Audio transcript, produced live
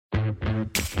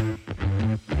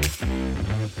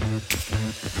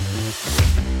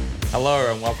Hello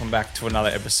and welcome back to another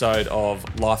episode of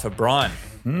Life of Brian.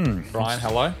 Brian,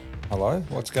 hello. Hello,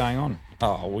 what's going on?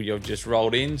 Oh, well, you've just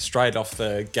rolled in straight off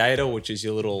the gator, which is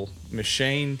your little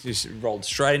machine. Just rolled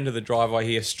straight into the driveway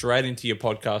here, straight into your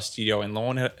podcast studio in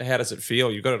Lawn. How does it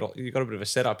feel? You've got a bit of a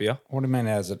setup here. What do you mean,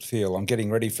 how does it feel? I'm getting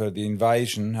ready for the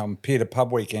invasion. Peer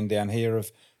pub weekend down here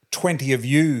of 20 of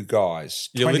you guys,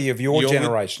 20 of your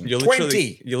generation. You're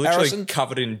 20! You're literally Harrison?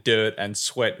 Covered in dirt and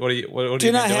sweat. What are you Do you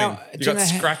been know doing? how- You've do you got know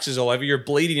how- scratches all over. You're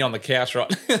bleeding on the couch,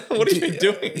 right? What have you been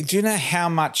doing? Do you know how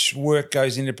much work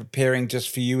goes into preparing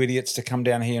just for you idiots to come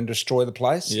down here and destroy the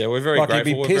place? Yeah, we're very like grateful.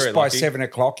 You'd We're be pissed very by lucky. 7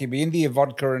 o'clock. You'd be into your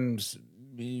vodka and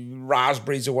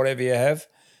raspberries or whatever you have,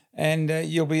 and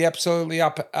you'll be absolutely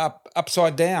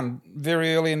upside down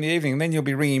very early in the evening. Then you'll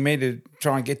be ringing me to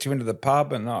try and get you into the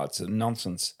pub, and it's a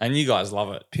nonsense. And you guys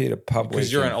love it. Peer pub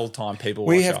Because you're an weekend. all-time people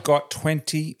We watcher. have got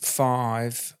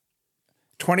 25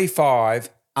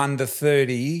 under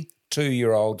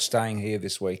 32-year-olds staying here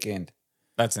this weekend.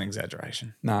 That's an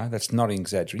exaggeration. No, that's not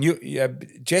exaggerating.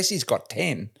 Jesse's got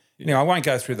 10. Now, I won't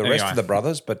go through the rest Anyway. of the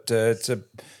brothers, but it's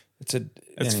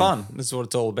It's fun. This is what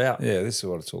it's all about. Yeah, this is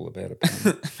what it's all about.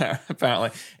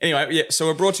 Apparently. Anyway, yeah, so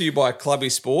we're brought to you by Clubby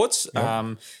Sports.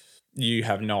 You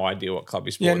have no idea what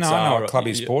Clubby Sports Yeah, no, I know are. what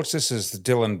Clubby Sports. This is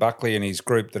Dylan Buckley and his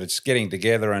group that it's getting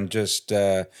together and just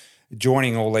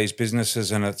joining all these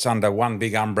businesses, and it's under one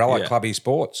big umbrella, Yeah. Clubby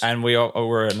Sports. And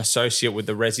we're an associate with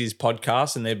the Resi's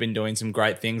podcast, and they've been doing some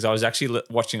great things. I was actually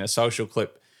watching a social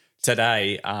clip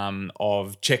today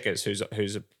of Checkers, who's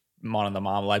one of the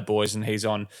Marmalade boys, and he's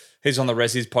on the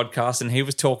Resi's podcast, and he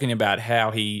was talking about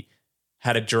how he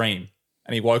had a dream,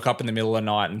 and he woke up in the middle of the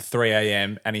night at 3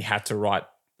 a.m. and he had to write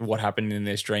what happened in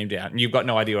this dream down. And you've got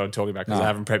no idea what I'm talking about because I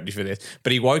haven't prepped you for this.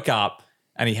 But he woke up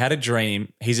and he had a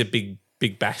dream. He's a big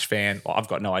Bash fan. Well, I've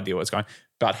got no idea what's going on.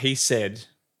 But he said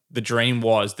the dream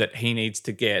was that he needs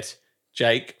to get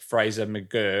Jake Fraser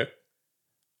McGurk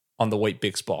on the Wheat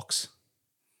Bix box.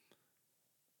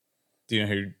 Do you know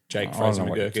who Jake Fraser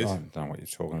McGurk is? I don't know what you're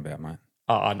talking about, mate.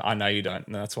 Oh, I know you don't.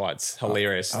 And that's why it's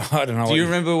hilarious. I don't know. Do you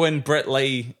remember when Brett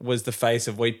Lee was the face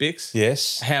of Wheat Bix?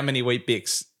 Yes. How many Wheat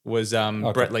Bix was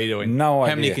Brett Lee doing? No How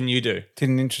many idea. can you do?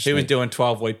 Didn't interest He me. was doing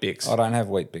 12 Wheat Bix. I don't have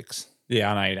Wheat Bix.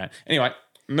 Yeah, I know you don't. Anyway,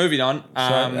 moving on.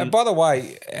 So, by the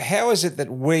way, how is it that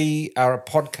we are a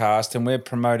podcast and we're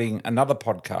promoting another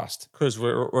podcast? Because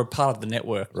we're part of the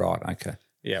network. Right, okay.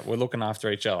 Yeah, we're looking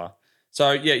after each other.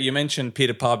 So, yeah, you mentioned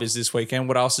Peter Pub is this weekend.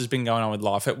 What else has been going on with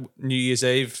life? At New Year's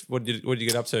Eve, what did you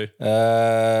get up to?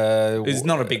 It's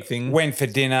not a big thing. Went for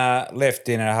dinner, left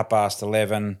dinner at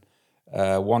 11:30,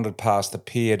 wandered past the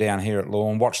pier down here at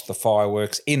Lawn, watched the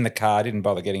fireworks in the car, didn't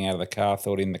bother getting out of the car,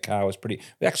 thought in the car was pretty...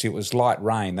 Actually, it was light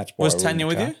rain. That's why Was I was in Tanya the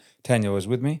with car. you? Tanya was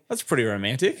with me. That's pretty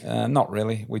romantic. Not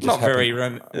really. We just Not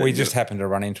happened, very We just happened to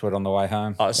run into it on the way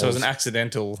home. Oh, so it was an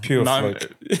accidental pure moment,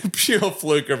 pure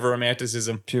fluke of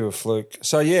romanticism. Pure fluke.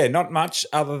 So, yeah, not much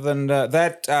other than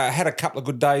that. Had a couple of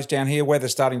good days down here.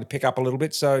 Weather's starting to pick up a little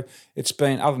bit. So it's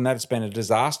been, other than that, it's been a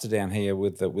disaster down here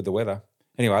with the weather.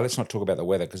 Anyway, let's not talk about the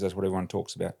weather because that's what everyone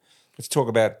talks about. Let's talk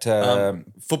about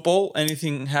Football,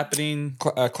 anything happening?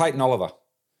 Clayton Oliver,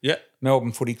 Yeah,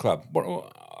 Melbourne Footy Club.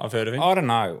 I've heard of him. I don't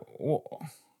know.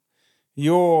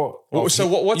 You're what's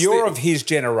of his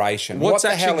generation. What's what the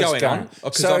actually hell is going on?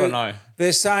 Because I don't know.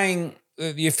 They're saying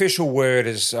the official word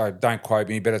is, don't quote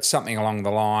me, but it's something along the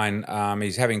line.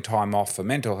 He's having time off for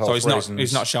mental health So reasons.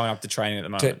 he's not showing up to training at the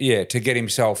moment. To get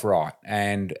himself right.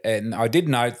 And I did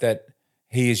note that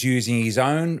he is using his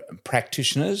own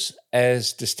practitioners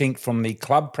as distinct from the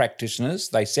club practitioners.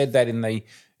 They said that in the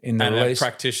and release. a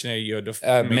practitioner, you're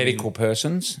Medical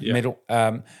persons.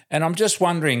 And I'm just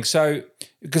wondering, so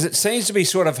because it seems to be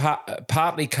sort of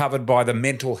partly covered by the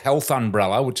mental health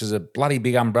umbrella, which is a bloody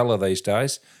big umbrella these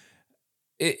days.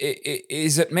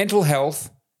 Is it mental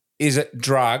health? Is it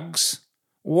drugs?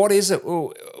 What is it?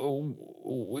 Are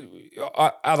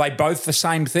they both the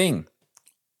same thing?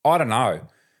 I don't know.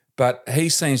 But he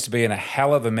seems to be in a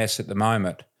hell of a mess at the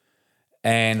moment.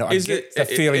 And I get the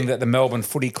feeling that the Melbourne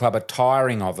Footy Club are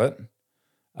tiring of it.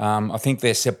 I think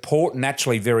they're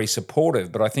naturally very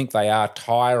supportive, but I think they are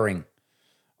tiring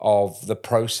of the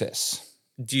process.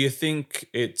 Do you think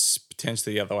it's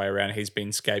potentially the other way around? He's been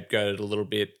scapegoated a little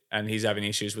bit and he's having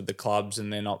issues with the clubs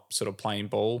and they're not sort of playing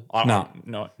ball?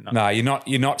 No,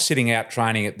 you're not sitting out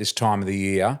training at this time of the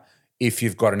year if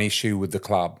you've got an issue with the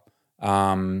club.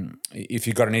 If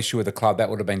you've got an issue with the club, that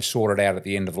would have been sorted out at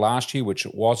the end of last year, which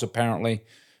it was apparently.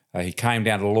 He came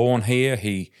down to Lawn here.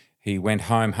 He went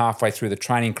home halfway through the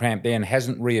training camp there and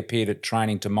hasn't reappeared at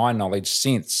training to my knowledge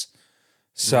since.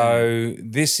 So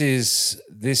this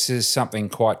is something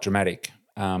quite dramatic.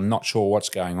 Not sure what's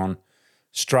going on.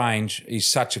 Strange. He's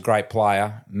such a great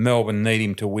player. Melbourne need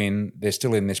him to win. They're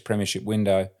still in this premiership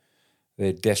window.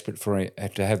 They're desperate for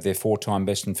to have their 4-time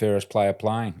best and fairest player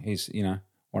playing. He's,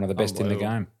 one of the best in the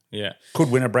game. Yeah.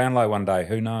 Could win a Brownlow one day.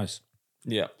 Who knows?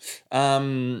 Yeah.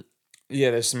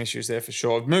 There's some issues there for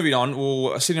sure. Moving on, we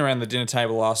were sitting around the dinner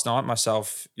table last night,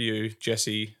 myself, you,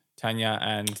 Jesse, Tanya,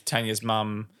 and Tanya's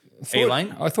mum,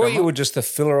 Elaine. I thought you were just the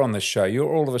filler on the show.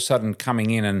 You're all of a sudden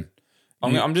coming in and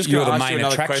I'm just going to ask you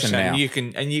another attraction question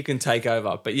now. and you can take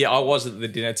over. But yeah, I was at the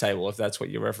dinner table, if that's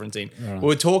what you're referencing. Right. We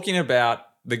were talking about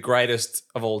the greatest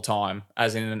of all time,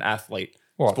 as in an athlete,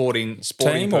 sporting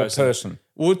team person. Or person.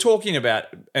 We were talking about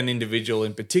an individual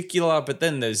in particular, but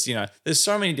then there's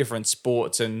so many different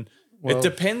sports, and it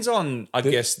depends on, I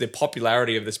guess, the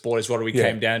popularity of the sport is what we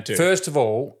came down to. First of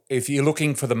all, if you're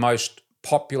looking for the most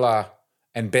popular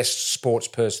and best sports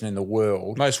person in the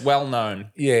world. Most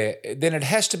well-known. Yeah, then it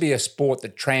has to be a sport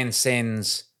that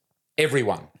transcends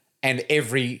everyone and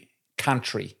every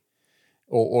country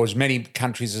or as many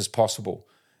countries as possible.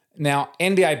 Now,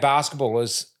 NBA basketball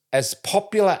is as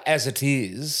popular as it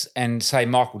is, and say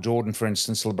Michael Jordan, for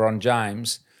instance, LeBron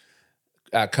James,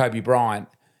 Kobe Bryant,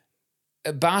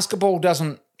 basketball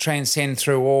doesn't transcend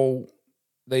through all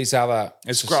these other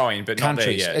it's growing, but countries.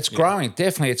 Not there yet. It's growing,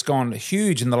 definitely. It's gone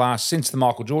huge in the since the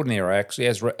Michael Jordan era, actually,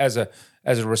 as a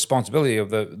responsibility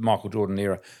of the Michael Jordan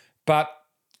era. But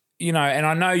and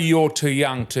I know you're too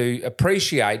young to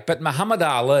appreciate, but Muhammad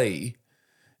Ali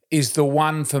is the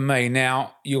one for me.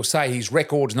 Now you'll say his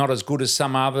record's not as good as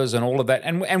some others and all of that,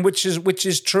 and which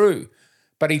is true,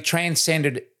 but he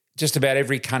transcended just about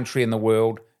every country in the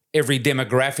world, every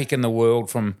demographic in the world,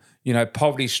 from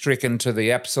poverty-stricken to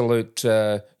the absolute,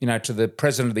 to the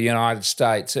President of the United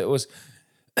States.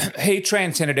 He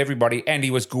transcended everybody, and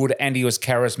he was good, and he was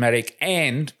charismatic,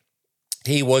 and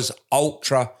he was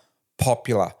ultra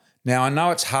popular. Now, I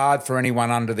know it's hard for anyone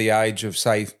under the age of,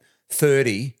 say,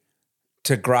 30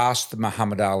 to grasp the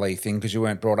Muhammad Ali thing because you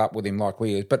weren't brought up with him like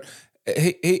we are, but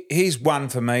he's one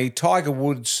for me. Tiger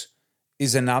Woods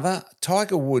is another.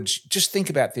 Tiger Woods, just think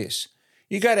about this.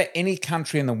 You go to any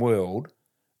country in the world,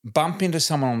 bump into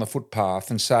someone on the footpath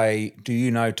and say, do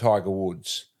you know Tiger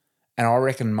Woods? And I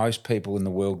reckon most people in the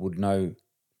world would know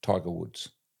Tiger Woods.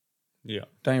 Yeah.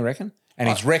 Don't you reckon? And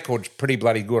his record's pretty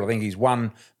bloody good. I think he's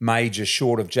one major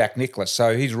short of Jack Nicklaus,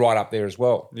 so he's right up there as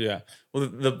well. Yeah. Well,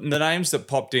 the names that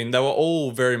popped in, they were all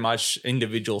very much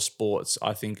individual sports,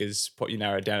 I think, is what you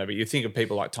narrow it down to. But you think of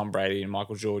people like Tom Brady and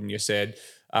Michael Jordan, you said,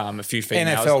 a few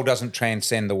females. NFL doesn't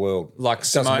transcend the world. Like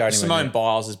Simone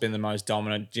Biles has been the most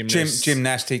dominant gymnast.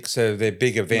 Gymnastics, their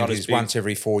big event is once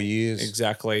every 4 years.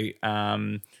 Exactly.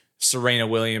 Serena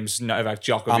Williams, Novak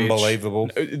Djokovic. Unbelievable.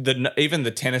 Even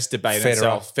the tennis debate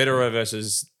itself. Federer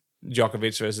versus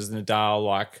Djokovic versus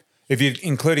Nadal. If you're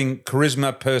including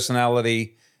charisma,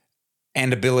 personality,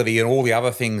 and ability and all the other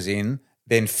things in,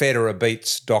 then Federer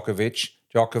beats Djokovic.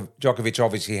 Djokovic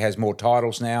obviously has more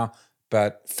titles now,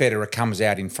 but Federer comes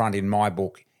out in front in my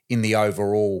book in the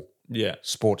overall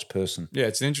sports person. Yeah,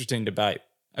 it's an interesting debate.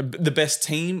 The best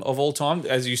team of all time,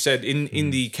 as you said,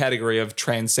 in the category of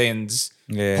transcends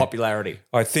popularity.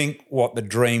 I think what the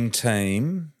dream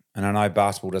team, and I know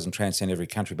basketball doesn't transcend every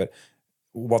country, but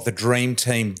what the dream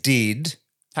team did.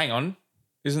 Hang on.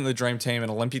 Isn't the dream team an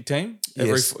Olympic team?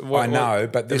 Yes, I know,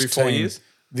 but this every 4 years?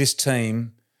 This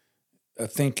team, I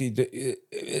think a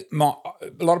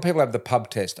lot of people have the pub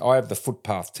test. I have the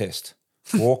footpath test.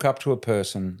 Walk up to a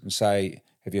person and say,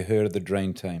 have you heard of the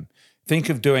dream team? Think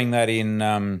of doing that in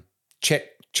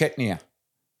Chechnya.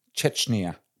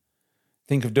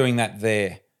 Think of doing that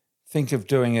there. Think of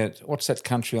doing it, what's that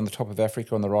country on the top of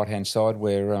Africa on the right-hand side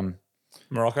where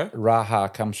Morocco?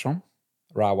 Raha comes from?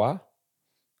 Rawa?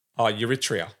 Oh,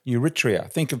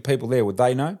 Eritrea. Think of people there. Would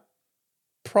they know?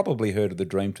 Probably heard of the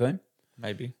dream team.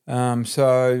 Maybe. Why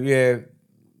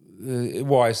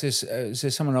is this? Is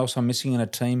there someone else I'm missing in a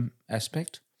team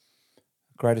aspect?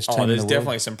 Greatest team in the world? There's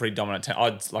definitely some pretty dominant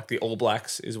teams. Like the All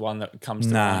Blacks is one that comes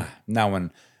to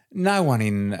mind. No one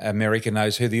in America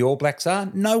knows who the All Blacks are.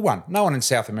 No one in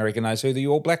South America knows who the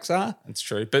All Blacks are. That's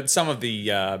true. But some of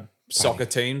the soccer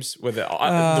teams,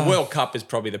 the World Cup is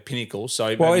probably the pinnacle. So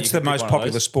it's the most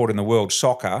popular sport in the world,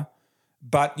 soccer.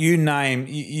 But you name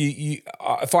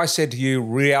if I said to you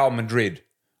Real Madrid,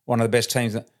 one of the best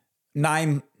teams,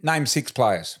 name 6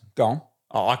 players. Go on.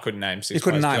 Oh, I couldn't name 6. You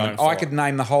couldn't name them. I could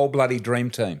name the whole bloody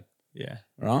dream team. Yeah.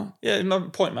 Right? Yeah, my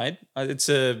point made. It's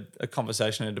a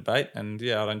conversation, a debate, and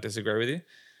I don't disagree with you.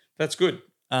 That's good.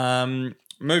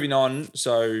 Moving on,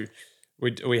 so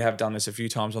we have done this a few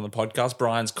times on the podcast.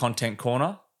 Brian's Content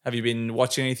Corner. Have you been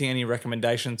watching anything? Any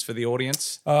recommendations for the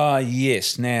audience?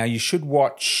 Yes. Now, you should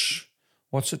watch,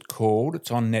 what's it called?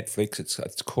 It's on Netflix.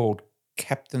 It's called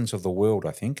Captains of the World,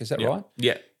 I think. Is that right?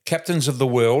 Yeah. Captains of the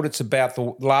World. It's about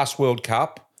the last World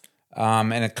Cup,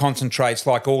 and it concentrates,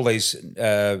 like all these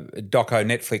doco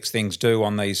Netflix things do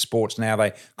on these sports now,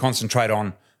 they concentrate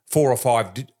on 4 or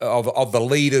 5 of the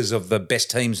leaders of the best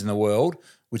teams in the world,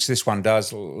 which this one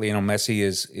does. Lionel Messi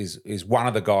is one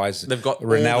of the guys. They've got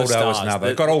Ronaldo all the stars. is another.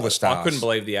 They've got all the stars. I couldn't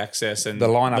believe the access and the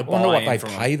lineup. The I wonder what they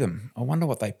buy-in pay them. I wonder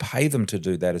what they pay them to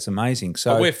do that. It's amazing.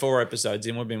 So we're 4 episodes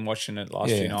in. We've been watching it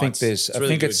last few nights. I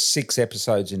think it's 6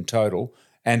 episodes in total,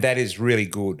 and that is really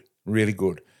good. Really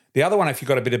good. The other one, if you've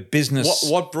got a bit of business,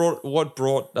 what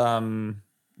brought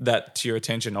that to your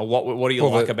attention, or what do you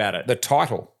like about it? The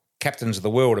title, Captains of the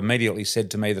World, immediately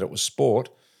said to me that it was sport.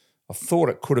 I thought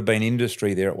it could have been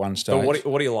industry there at one stage. But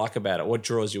what do you like about it? What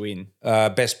draws you in?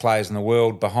 Best players in the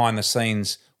world behind the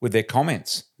scenes with their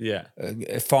comments. Yeah.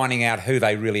 Finding out who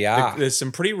they really are. There's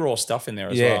some pretty raw stuff in there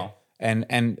as well.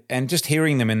 And just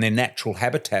hearing them in their natural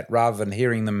habitat rather than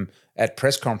hearing them at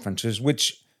press conferences,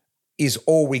 which is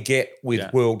all we get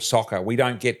with world soccer. We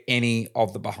don't get any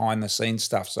of the behind the scenes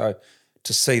stuff. So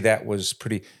to see that was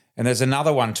pretty. And there's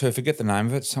another one too, I forget the name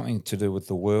of it, something to do with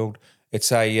the world.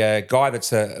 It's a guy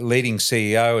that's a leading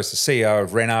CEO, is the CEO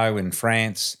of Renault in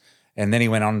France, and then he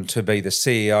went on to be the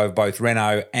CEO of both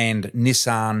Renault and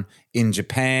Nissan in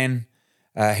Japan.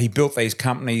 He built these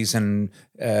companies and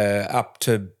up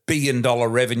to billion-dollar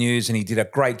revenues, and he did a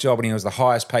great job, and he was the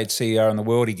highest-paid CEO in the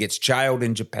world. He gets jailed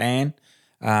in Japan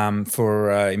for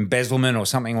embezzlement or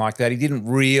something like that. He didn't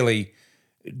really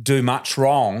do much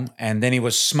wrong, and then he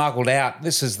was smuggled out.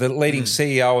 This is the leading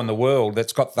CEO in the world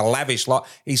that's got the lavish lot.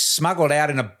 He's smuggled out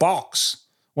in a box,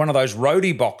 one of those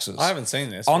roadie boxes. I haven't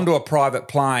seen this. Onto a private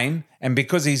plane, and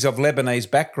because he's of Lebanese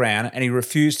background and he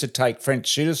refused to take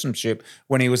French citizenship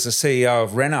when he was the CEO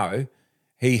of Renault,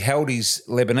 he held his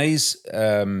Lebanese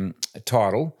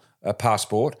title,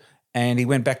 passport, and he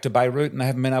went back to Beirut, and they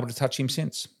haven't been able to touch him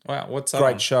since. Wow, what's that?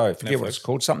 Great show. Forget what it's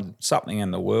called. Something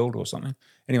in the world or something.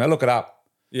 Anyway, look it up.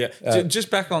 Yeah,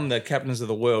 just back on the Captains of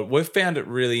the World, we've found it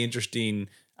really interesting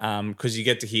because you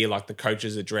get to hear like the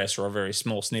coach's address or a very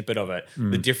small snippet of it.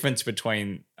 The difference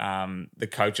between the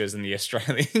coaches and the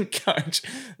Australian coach.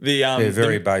 They're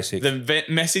very basic. The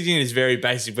messaging is very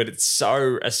basic, but it's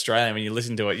so Australian when you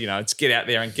listen to it. You know, it's get out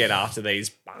there and get after these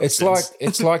bastards.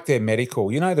 It's like their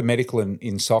medical. You know, the medical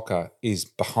in soccer is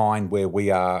behind where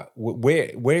we are.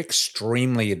 We're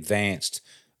extremely advanced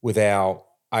with our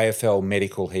AFL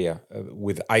medical here,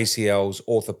 with ACLs,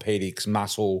 orthopedics,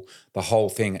 muscle, the whole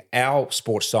thing. Our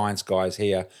sports science guys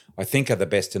here, I think, are the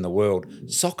best in the world.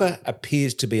 Soccer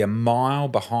appears to be a mile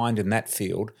behind in that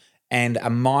field and a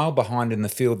mile behind in the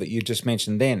field that you just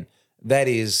mentioned then. That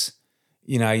is,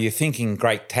 you know, you're thinking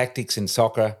great tactics in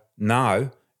soccer.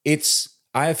 No, it's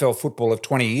AFL football of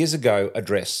 20 years ago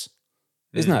address,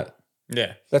 isn't it?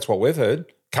 Yeah. That's what we've heard.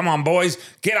 Come on, boys,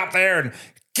 get up there and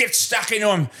get stuck into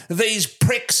them. These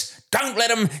pricks, don't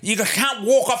let them. You can't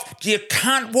walk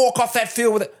off that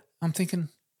field with it. I'm thinking,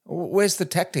 where's the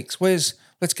tactics?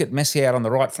 Let's get Messi out on the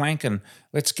right flank and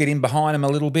let's get in behind him a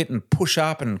little bit and push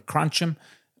up and crunch him.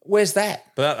 Where's that?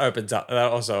 But that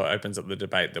also opens up the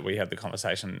debate that we had the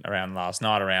conversation around last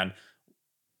night around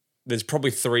there's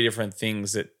probably 3 different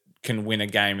things that can win a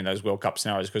game in those World Cup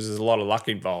scenarios because there's a lot of luck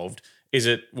involved. Is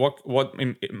it what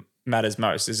matters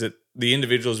most? Is it the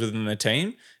individuals within the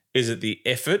team? Is it the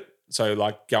effort? So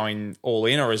like going all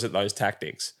in, or is it those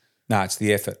tactics? No, it's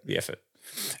the effort. The effort.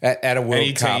 At a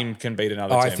World Cup, any team can beat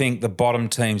another team. I think the bottom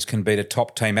teams can beat a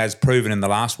top team, as proven in the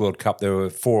last World Cup. There were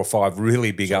 4 or 5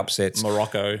 really big upsets.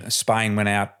 Morocco. Spain went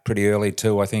out pretty early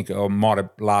too, I think, or might have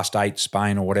last 8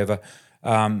 Spain or whatever.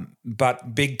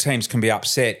 But big teams can be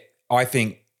upset, I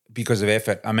think, because of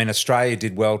effort. I mean, Australia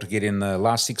did well to get in the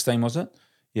last 16, was it?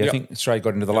 Yeah, I think Australia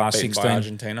got into the last 16 by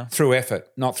Argentina through effort,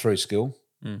 not through skill.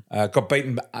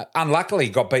 Unluckily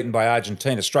got beaten by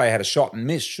Argentina. Australia had a shot and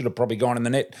missed. Should have probably gone in the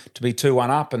net to be 2-1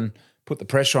 up and put the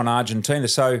pressure on Argentina.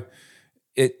 So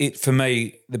it for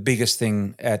me, the biggest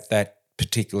thing at that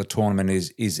particular tournament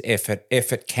is effort.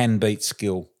 Effort can beat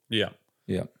skill. Yeah.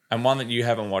 Yeah. And one that you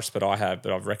haven't watched, but I have,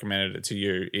 but I've recommended it to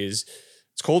you, is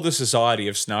it's called The Society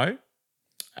of Snow.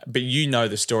 But you know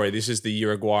the story. This is the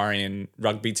Uruguayan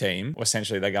rugby team.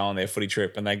 Essentially, they go on their footy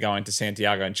trip and they go into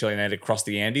Santiago in Chile and they had to cross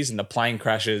the Andes and the plane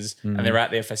crashes and they're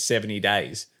out there for 70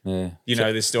 days. Yeah. You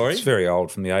know this story? It's very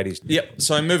old, from the 80s. Yep.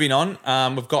 So moving on,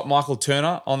 we've got Michael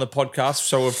Turner on the podcast.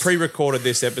 So we've pre-recorded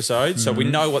this episode, so we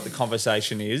know what the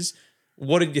conversation is.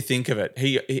 What did you think of it?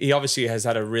 He obviously has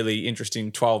had a really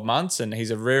interesting 12 months, and he's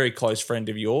a very close friend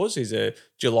of yours. He's a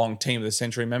Geelong Team of the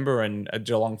Century member and a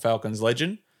Geelong Falcons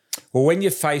legend. Well, when you're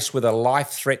faced with a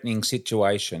life-threatening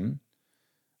situation,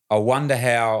 I wonder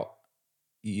how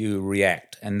you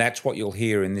react, and that's what you'll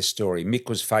hear in this story. Mick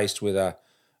was faced with a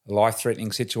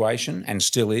life-threatening situation and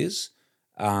still is,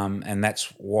 and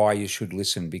that's why you should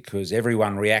listen, because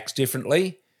everyone reacts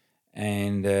differently.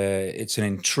 And it's an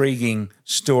intriguing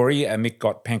story. Mick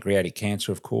got pancreatic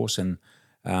cancer, of course, and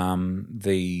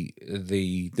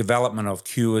the development of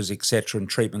cures, etc., and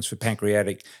treatments for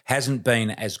pancreatic hasn't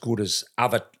been as good as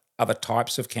other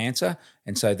types of cancer,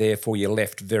 and so therefore you're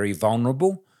left very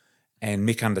vulnerable. And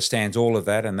Mick understands all of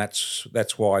that, and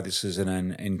that's why this is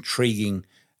an intriguing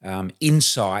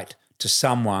insight to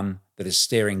someone that is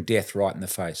staring death right in the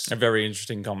face. A very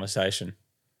interesting conversation.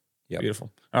 Yep.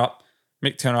 Beautiful. All right.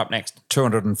 Mick Turner up next.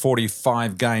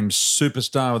 245 games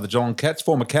superstar with the Geelong Cats,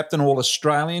 former captain,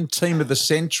 All-Australian, team of the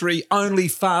century, only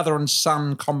father and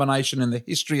son combination in the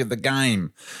history of the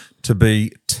game to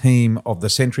be team of the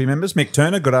century members. Mick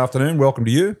Turner, good afternoon. Welcome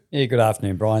to you. Yeah, good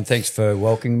afternoon, Brian. Thanks for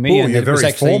welcoming me. Oh, you're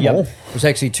very formal. It was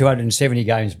actually 270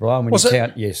 games, Brian.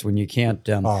 When you count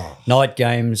night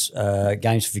games,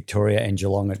 games for Victoria and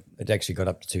Geelong, it actually got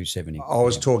up to 270. I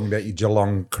was talking about your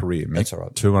Geelong career, Mick. That's all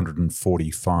right.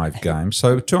 245 games.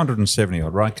 So 270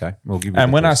 odd, right? Okay. We'll give you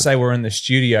And when I say we're in the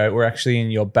studio, we're actually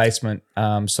in your basement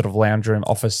sort of lounge room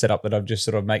office setup that I've just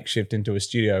sort of makeshift into a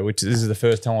studio, which this is the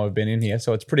first time I've been in here.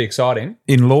 So it's pretty exciting.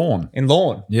 In Lawn. In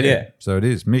Lawn. Yeah. So it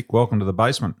is. Mick, welcome to the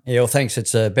basement. Yeah, well, thanks.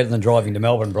 It's better than driving to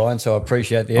Melbourne, Brian, so I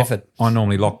appreciate the effort. I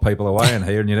normally lock people away in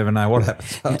here and you never know what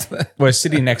happens after that. We're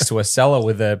sitting next to a cellar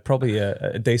with probably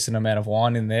a decent amount of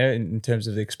wine in there in terms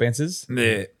of the expenses.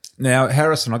 Yeah. Now,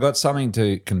 Harrison, I got something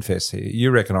to confess here. You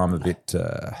reckon I'm a bit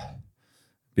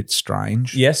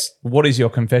strange. Yes. What is your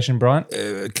confession, Brian?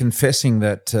 Confessing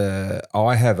that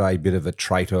I have a bit of a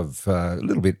trait of a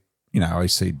little bit,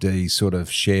 OCD, sort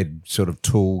of shed sort of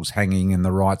tools hanging in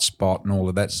the right spot and all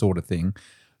of that sort of thing.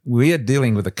 We are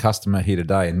dealing with a customer here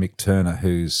today, and Mick Turner,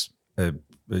 who's,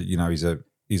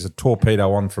 he's a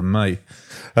torpedo on from me.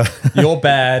 You're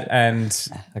bad, and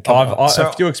I've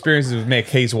a few experiences with Mick.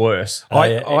 He's worse.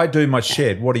 I do my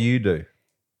shed. What do you do?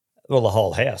 Well, the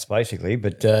whole house, basically.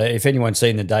 But if anyone's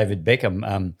seen the David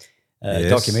Beckham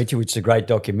documentary, which is a great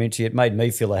documentary, it made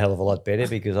me feel a hell of a lot better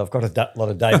because I've got a lot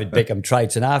of David Beckham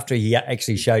traits. And after he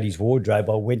actually showed his wardrobe,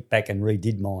 I went back and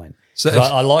redid mine. So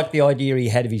I like the idea he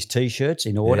had of his T-shirts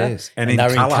in order. Yes. And they're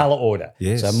in colour. colour order.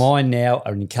 Yes. So mine now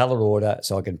are in colour order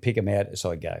so I can pick them out as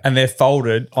I go. And they're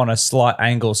folded on a slight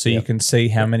angle so you can see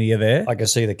how many are there. I can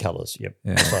see the colours, yep.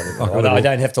 Yeah. I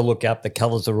don't have to look up. The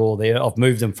colours are all there. I've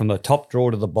moved them from the top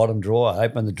drawer to the bottom drawer. I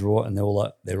open the drawer and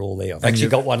they're all there. I've actually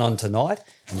got one on tonight.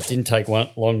 And it didn't take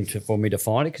long for me to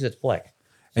find it because it's black.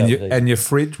 So and your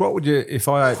fridge, what would you, if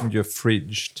I opened your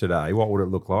fridge today, what would it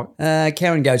look like?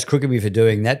 Karen goes crooked with me for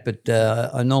doing that, but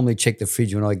I normally check the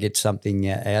fridge when I get something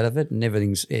out of it, and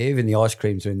even the ice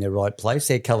creams are in their right place.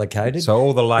 They're colour coded. So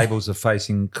all the labels are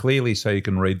facing clearly so you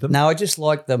can read them? No, I just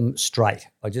like them straight.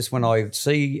 When I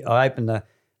open the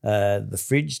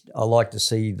fridge, I like to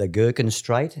see the gherkin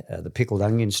straight, the pickled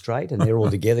onion straight, and they're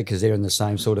all together because they're in the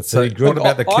same sort of food group. What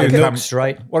about the cucumbers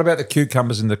straight? What about the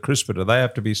cucumbers in the crisper? Do they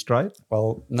have to be straight?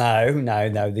 Well, no.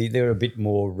 They're a bit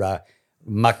more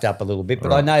mucked up a little bit,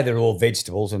 but I know they're all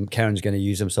vegetables, and Karen's going to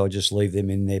use them, so I just leave them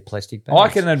in their plastic bags. I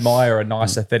can admire a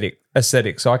nice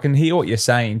aesthetic, so I can hear what you're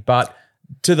saying, but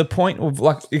to the point of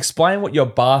explain what your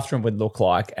bathroom would look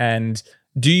like, and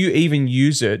do you even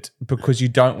use it because you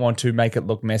don't want to make it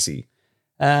look messy?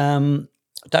 I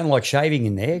don't like shaving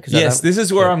in there. Yes, this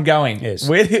is where I'm going. Yes.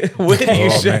 Where do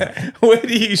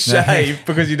you shave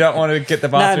because you don't want to get the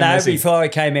bathroom messy? Before I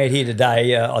came out here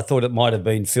today, I thought it might have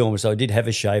been filmed, so I did have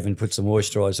a shave and put some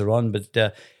moisturiser on,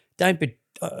 but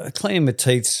cleaning my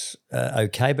teeth's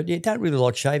okay, but don't really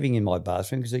like shaving in my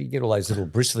bathroom because you get all those little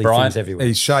bristly things everywhere.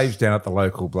 He shaves down at the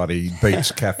local bloody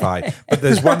beach cafe. But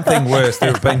there's one thing worse.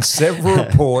 There have been several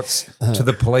reports to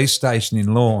the police station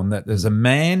in Lawn that there's a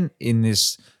man in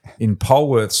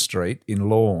Polworth Street in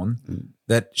Lawn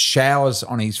that showers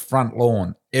on his front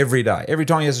lawn every day. Every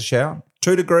time he has a shower,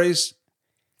 2 degrees,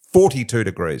 42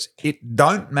 degrees. It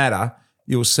don't matter.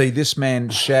 You'll see this man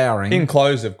showering. In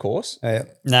clothes, of course. No.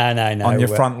 On your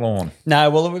front lawn. No,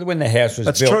 well, when the house was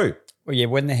built. That's true. Well, yeah,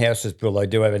 when the house was built, I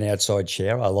do have an outside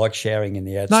shower. I like showering in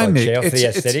the outside shower for the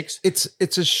aesthetics.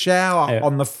 It's a shower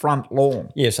on the front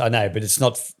lawn. Yes, I know, but it's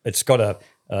not. It's got a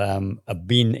a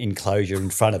bin enclosure in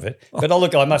front of it. But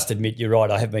I must admit, you're right.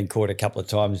 I have been caught a couple of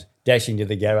times dashing to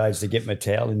the garage to get my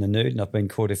towel in the nude, and I've been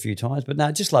caught a few times. But no,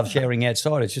 I just love showering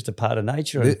outside. It's just a part of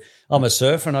nature. And I'm a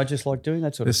surfer, and I just like doing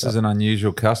that sort of stuff. This is an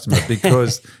unusual customer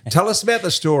because tell us about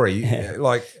the story.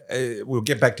 We'll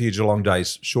get back to your Geelong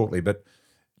days shortly, but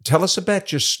tell us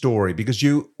about your story, because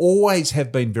you always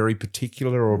have been very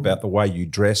particular about the way you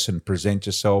dress and present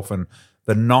yourself. And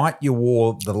the night you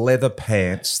wore the leather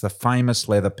pants, the famous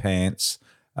leather pants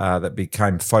that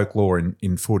became folklore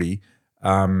in footy,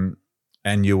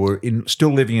 and you were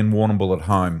still living in Warrnambool at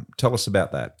home. Tell us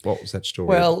about that. What was that story?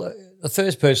 Well, the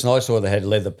first person I saw that had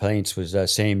leather pants was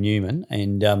Sam Newman,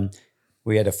 and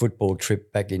we had a football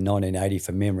trip back in 1980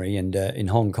 for memory, and in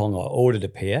Hong Kong I ordered a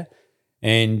pair,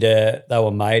 and they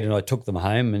were made, and I took them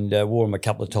home and wore them a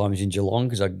couple of times in Geelong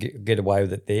because I get away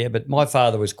with it there. But my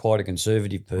father was quite a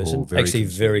conservative person,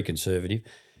 very conservative,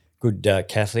 good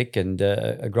Catholic and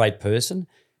a great person.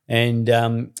 And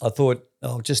I thought,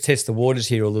 I'll just test the waters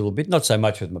here a little bit, not so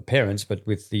much with my parents, but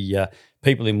with the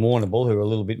people in Warrnambool who are a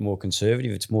little bit more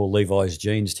conservative. It's more Levi's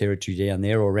jeans territory down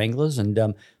there, or Wranglers, and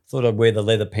thought I'd wear the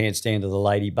leather pants down to the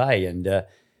Lady Bay. And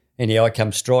anyhow, I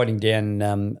come striding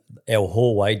down our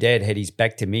hallway. Dad had his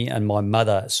back to me, and my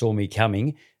mother saw me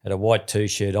coming, had a white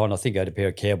T-shirt on. I think I had a pair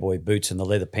of cowboy boots and the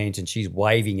leather pants, and she's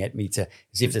waving at me as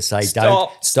if to say,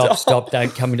 stop,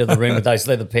 don't come into the room with those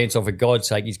leather pants on, for God's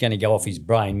sake, he's going to go off his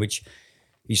brain, which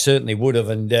he certainly would have.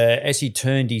 And as he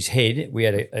turned his head, we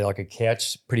had a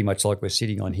couch, pretty much like we're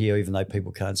sitting on here, even though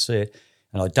people can't see it,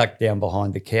 and I ducked down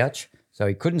behind the couch so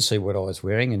he couldn't see what I was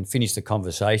wearing, and finished the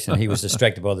conversation. He was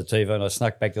distracted by the TV, and I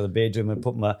snuck back to the bedroom and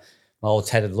put my old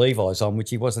tattered Levi's on, which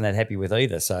he wasn't that happy with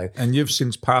either. So, and you've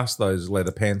since passed those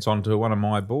leather pants on to one of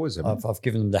my boys, haven't you? I've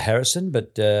given them to Harrison,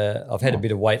 but I've had a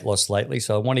bit of weight loss lately,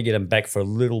 so I want to get them back for a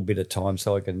little bit of time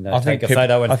so I can take a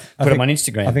photo and put them on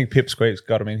Instagram. I think Pip Squeak's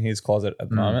got them in his closet at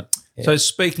the moment. Yeah. So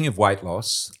speaking of weight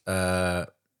loss,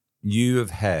 you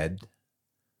have had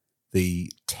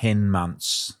the 10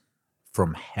 months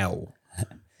from hell.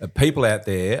 People out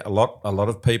there, a lot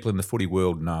of people in the footy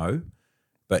world know,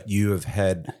 but you have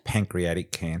had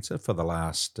pancreatic cancer for the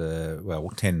last,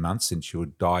 10 months since you were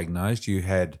diagnosed. You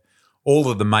had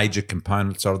all of the major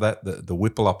components of that, the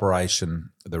Whipple operation,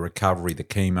 the recovery, the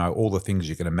chemo, all the things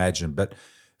you can imagine. But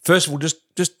first of all,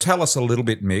 just tell us a little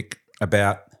bit, Mick,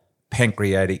 about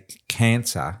pancreatic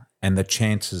cancer and the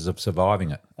chances of surviving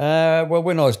it. Well,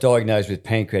 when I was diagnosed with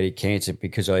pancreatic cancer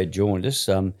because I had jaundice.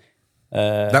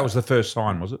 That was the first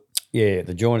sign, was it? Yeah,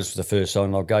 the jaundice was the first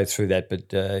sign. I'll go through that.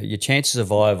 But your chances of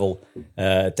survival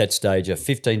at that stage are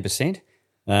 15%,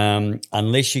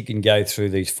 unless you can go through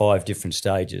these 5 different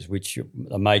stages, which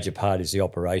a major part is the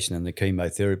operation and the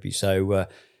chemotherapy. So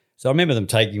I remember them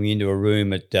taking me into a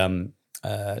room at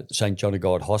St John of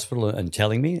God Hospital and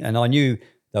telling me, and I knew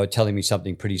they were telling me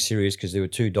something pretty serious because there were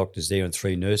 2 doctors there and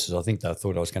 3 nurses. I think they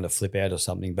thought I was going to flip out or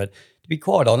something. But to be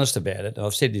quite honest about it, and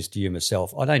I've said this to you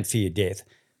myself, I don't fear death.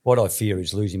 What I fear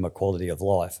is losing my quality of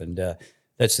life, and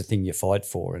that's the thing you fight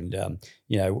for. And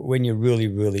when you're really,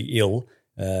 really ill,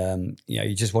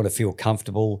 you just want to feel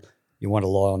comfortable. You want to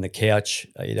lie on the couch.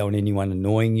 You don't want anyone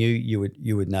annoying you.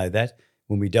 You would know that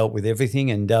when we dealt with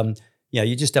everything. And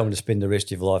you just don't want to spend the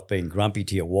rest of your life being grumpy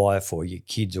to your wife or your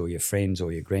kids or your friends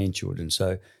or your grandchildren.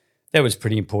 So that was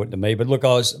pretty important to me. But look,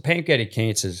 pancreatic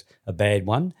cancer's a bad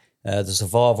one. The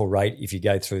survival rate, if you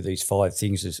go through these 5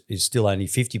 things, is still only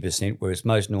 50%, whereas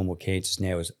most normal cancers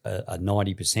now is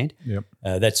 90%. Yep.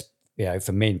 That's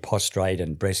for men, prostate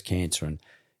and breast cancer and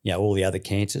all the other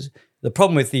cancers. The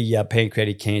problem with the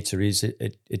pancreatic cancer is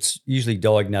it's usually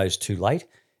diagnosed too late,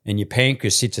 and your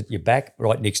pancreas sits at your back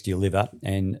right next to your liver.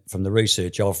 And from the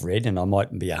research I've read, and I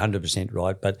mightn't be 100%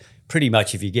 right, but pretty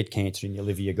much if you get cancer in your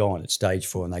liver, you're gone at stage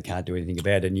 4 and they can't do anything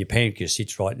about it. And your pancreas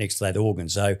sits right next to that organ.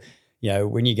 So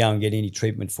when you go and get any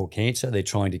treatment for cancer, they're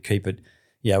trying to keep it,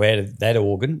 out of that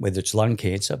organ, whether it's lung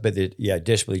cancer, but they're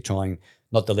desperately trying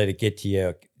not to let it get to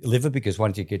your liver, because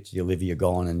once you get to your liver, you're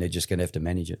gone, and they're just going to have to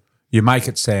manage it. You make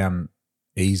it sound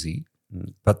easy,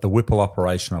 but the Whipple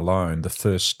operation alone, the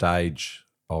first stage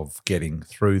of getting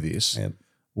through this,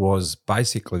 was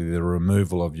basically the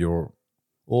removal of your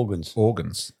organs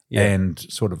and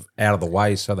sort of out of the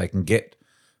way so they can get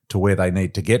to where they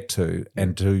need to get to,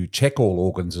 and to check all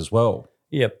organs as well.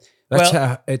 Yep.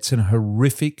 It's an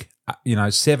horrific,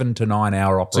 7 to 9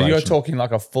 hour operation. So you're talking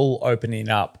like a full opening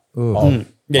up of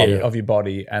your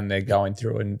body, and they're going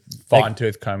through and fine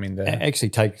tooth combing there. It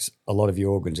actually takes a lot of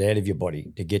your organs out of your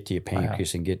body to get to your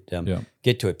pancreas and get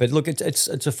to it. But look, it's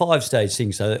a 5-stage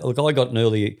thing. So look, I got an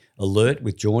early alert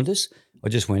with jaundice. I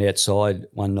just went outside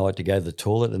one night to go to the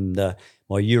toilet, and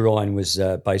my urine was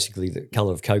basically the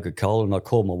colour of Coca-Cola, and I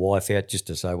called my wife out just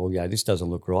to say, well, this doesn't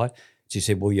look right. She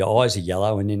said, well, your eyes are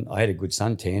yellow, and then I had a good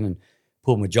suntan and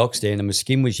pulled my jocks down and my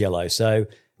skin was yellow. So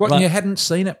What, you hadn't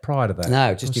seen it prior to that?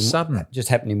 No, just sudden. Just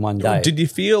happened in one day. Did you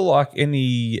feel like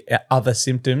any other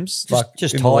symptoms?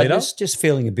 Just tiredness, just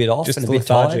feeling a bit off just and a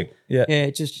lethargic. bit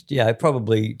tired. Yeah,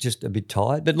 probably just a bit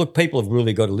tired. But look, people have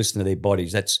really got to listen to their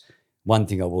bodies. That's one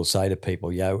thing I will say to people,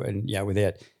 and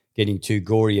without getting too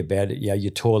gory about it,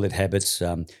 your toilet habits,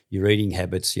 your eating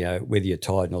habits, whether you're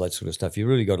tired and all that sort of stuff, you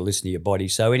really got to listen to your body.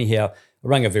 So anyhow, I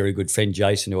rang a very good friend,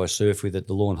 Jason, who I surf with at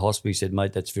the Lawn Hospital. He said,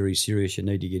 mate, that's very serious. You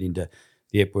need to get into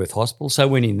the Epworth Hospital. So I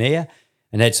went in there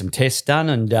and had some tests done,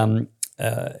 and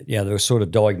they were sort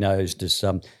of diagnosed as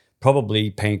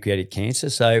probably pancreatic cancer.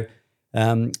 So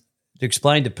to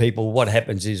explain to people, what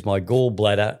happens is my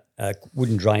gallbladder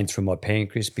wouldn't drain through my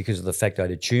pancreas because of the fact I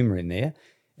had a tumour in there.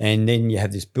 And then you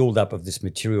have this build-up of this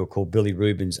material called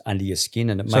bilirubins under your skin,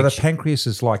 and so the pancreas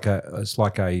is like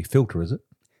a filter, is it?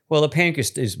 Well, the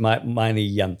pancreas is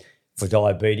mainly for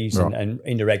diabetes and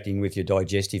interacting with your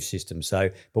digestive system. So,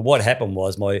 but what happened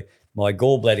was my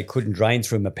gallbladder couldn't drain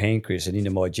through my pancreas and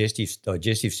into my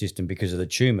digestive system because of the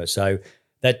tumour. So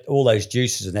that all those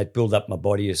juices and that build up my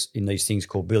body is in these things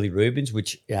called bilirubins,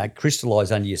 which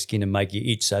crystallise under your skin and make you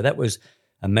itch. So that was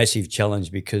a massive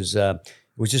challenge because it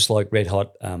was just like red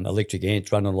hot electric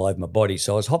ants running all over my body.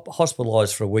 So I was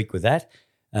hospitalised for a week with that.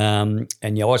 And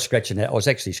I was scratching that. I was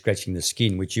actually scratching the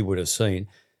skin, which you would have seen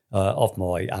off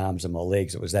my arms and my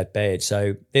legs. It was that bad.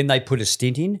 So then they put a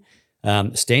stent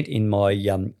in my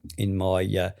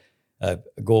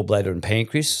gallbladder and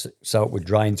pancreas, so it would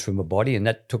drain through my body, and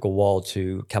that took a while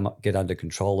to get under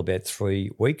control, about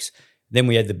 3 weeks. Then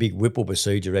we had the big Whipple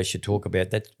procedure, as you talk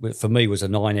about. That for me was a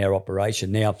 9-hour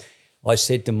operation. Now, I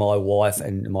said to my wife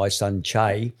and my son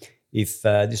Che, if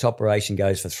this operation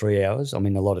goes for 3 hours, I'm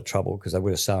in a lot of trouble because they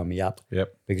would have sewn me up.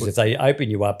 Yep. Because if they open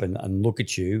you up and look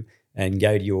at you and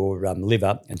go to your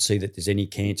liver and see that there's any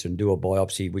cancer and do a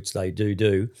biopsy, which they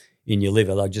do in your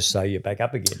liver, they'll just sew you back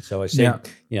up again. So I said,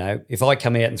 if I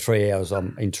come out in 3 hours,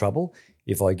 I'm in trouble.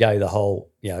 If I go the whole,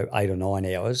 8 or 9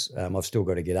 hours, I've still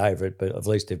got to get over it, but at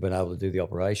least they've been able to do the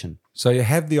operation. So you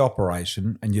have the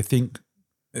operation and you think,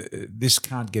 this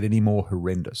can't get any more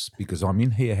horrendous because I'm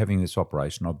in here having this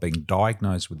operation. I've been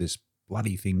diagnosed with this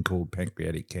bloody thing called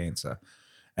pancreatic cancer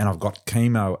and I've got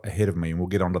chemo ahead of me, and we'll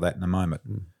get onto that in a moment.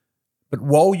 But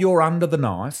while you're under the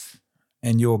knife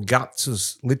and your guts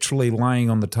is literally laying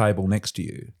on the table next to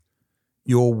you,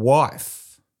 your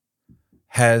wife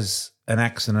has an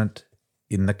accident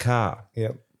in the car.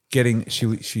 Yep.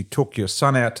 She took your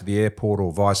son out to the airport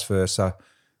or vice versa.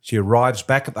 She arrives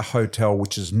back at the hotel,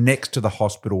 which is next to the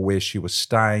hospital where she was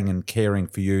staying and caring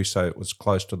for you, so it was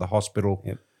close to the hospital.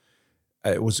 Yep.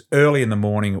 It was early in the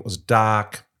morning. It was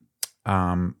dark.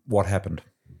 What happened?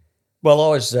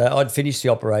 Well, I'd finished the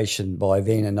operation by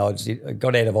then, and I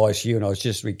got out of ICU, and I was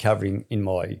just recovering in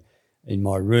my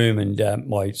room. And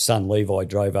my son Levi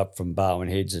drove up from Barwon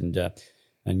Heads and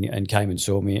came and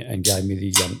saw me and gave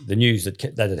me the news that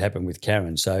had happened with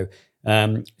Karen. So.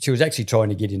 She was actually trying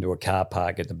to get into a car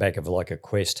park at the back of like a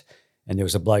Quest, and there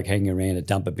was a bloke hanging around a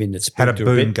dumper bin that had a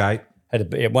boom gate.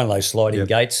 Had one of those sliding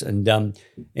gates, and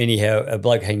anyhow, a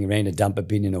bloke hanging around a dumper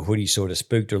bin in a hoodie sort of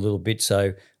spooked her a little bit.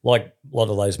 So, like a lot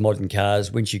of those modern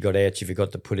cars, when she got out, she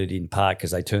forgot to put it in park because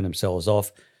they turn themselves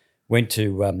off. Went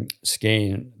to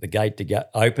scan the gate to get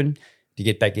open to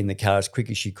get back in the car as quick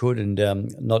as she could, and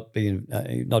not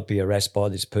be harassed by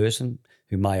this person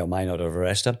who may or may not have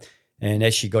harassed her. And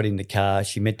as she got in the car,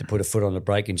 she meant to put her foot on the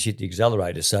brake and she hit the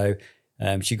accelerator. So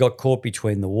she got caught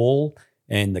between the wall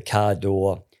and the car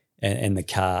door and the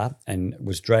car, and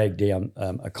was dragged down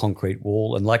a concrete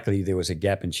wall. And luckily there was a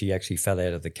gap and she actually fell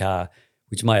out of the car,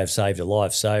 which may have saved her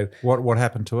life. So what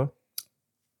happened to her?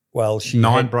 Well, she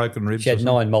had broken ribs. She had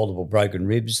 9 multiple broken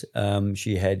ribs.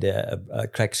 She had a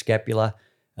cracked scapula,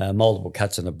 multiple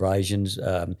cuts and abrasions,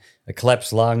 a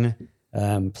collapsed lung,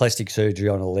 plastic surgery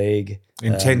on a leg.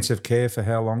 Intensive care for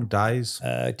how long? Days?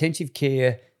 Intensive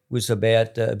care was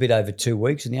about a bit over 2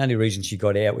 weeks, and the only reason she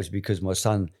got out was because my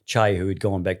son Che, who had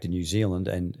gone back to New Zealand,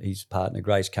 and his partner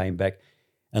Grace came back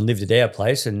and lived at our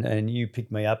place, and you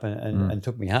picked me up and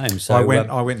took me home. So I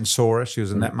went and saw her. She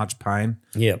was in that much pain.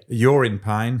 Yeah, you're in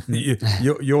pain.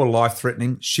 You're life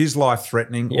threatening. She's life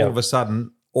threatening. All of a sudden,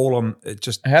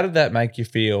 How did that make you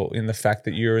feel in the fact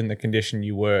that you're in the condition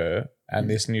you were, and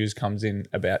this news comes in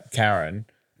about Karen?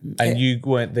 And you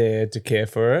weren't there to care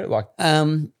for her, look,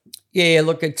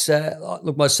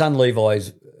 my son Levi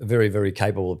is a very, very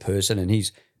capable person, and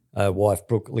his wife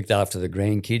Brooke looked after the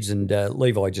grandkids, and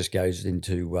Levi just goes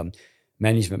into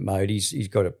management mode. He's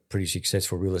got a pretty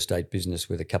successful real estate business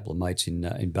with a couple of mates in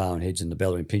Barwon Heads and the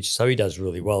Bellarine Pinch, so he does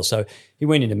really well. So he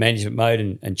went into management mode,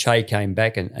 and Che came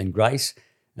back, and Grace,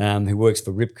 who works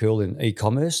for Rip Curl in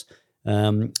e-commerce.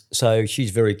 So she's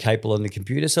very capable on the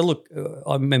computer. So look,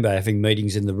 I remember having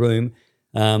meetings in the room.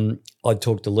 I'd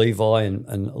talk to Levi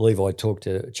and Levi talked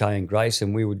to Che and Grace,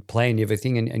 and we would plan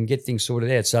everything and get things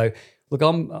sorted out. So look,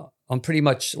 I'm pretty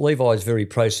much, Levi's very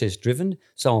process driven.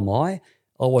 So am I.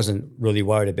 I wasn't really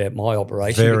worried about my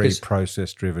operation. Very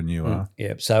process driven you are.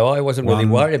 Yeah. So I wasn't really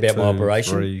worried about my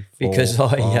operation 3, 4, because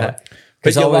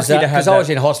Because I was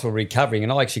in hospital recovering,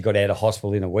 and I actually got out of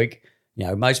hospital in a week. You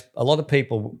know, a lot of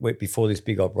people before this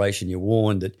big operation, you're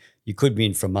warned that you could be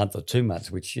in for a month or 2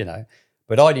 months, which, you know,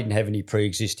 but I didn't have any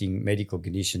pre-existing medical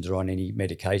conditions or on any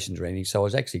medications or anything. So I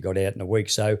was actually got out in a week.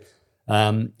 So, you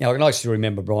know, I can actually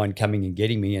remember Brian coming and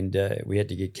getting me, and we had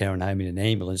to get Karen home in an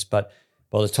ambulance. But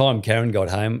by the time Karen got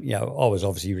home, you know, I was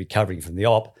obviously recovering from the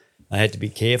op. I had to be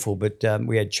careful, but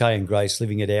we had Che and Grace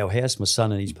living at our house, my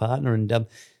son and his partner,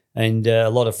 and a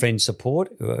lot of friend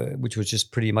support, which was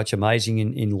just pretty much amazing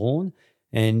in Lawn.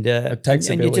 And it takes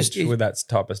a village with that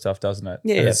type of stuff, doesn't it?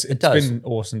 Yeah, it's been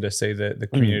awesome to see the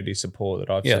community support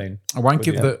that I've seen. I won't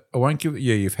give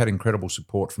you've had incredible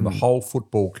support from the whole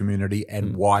football community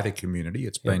and wider community.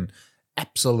 It's been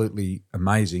absolutely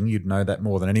amazing. You'd know that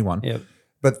more than anyone. Yeah.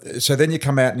 But so then you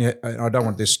come out and I don't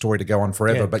want this story to go on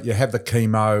forever, but you have the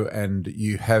chemo and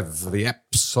you have the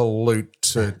absolute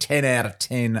 10 out of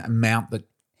 10 amount that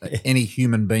any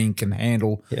human being can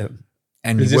handle. Yeah.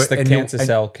 And is this the cancer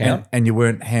cell count? And you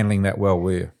weren't handling that well,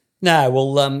 were you? No,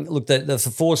 well, look, the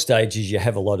 4 stages, you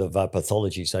have a lot of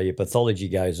pathology. So your pathology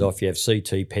goes off. You have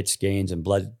CT, PET scans and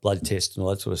blood tests and all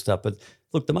that sort of stuff. But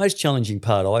look, the most challenging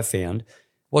part I found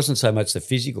wasn't so much the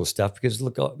physical stuff because,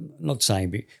 look, I'm not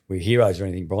saying we're heroes or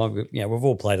anything, Brian. But, you know, we've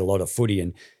all played a lot of footy,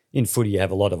 and in footy you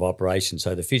have a lot of operations.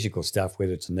 So the physical stuff,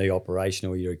 whether it's a knee operation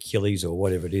or your Achilles or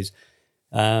whatever it is,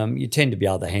 you tend to be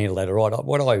able to handle that all right.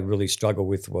 What I really struggled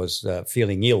with was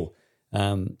feeling ill.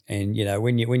 And, you know,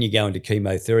 when you go into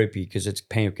chemotherapy, because it's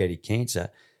pancreatic cancer,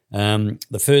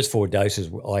 the first 4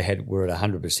 doses I had were at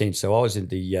 100%. So I was in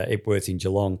the Epworth in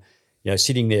Geelong, you know,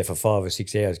 sitting there for 5 or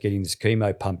 6 hours getting this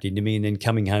chemo pumped into me and then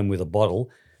coming home with a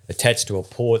bottle attached to a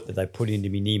port that they put into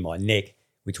me near my neck,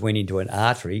 which went into an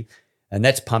artery, and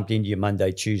that's pumped into you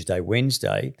Monday, Tuesday,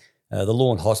 Wednesday. The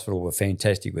Lawn Hospital were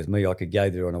fantastic with me. I could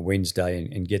go there on a Wednesday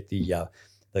and get the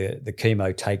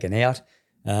chemo taken out.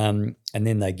 And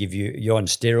then they give you're on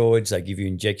steroids, they give you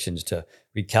injections to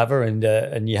recover,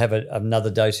 and you have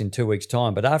another dose in 2 weeks'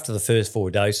 time. But after the first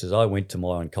 4 doses, I went to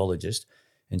my oncologist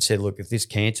and said, look, if this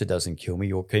cancer doesn't kill me,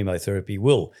 your chemotherapy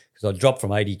will. Because I dropped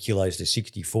from 80 kilos to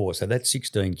 64. So that's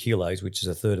 16 kilos, which is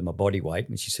a third of my body weight.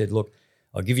 And she said, look,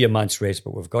 I'll give you a month's rest,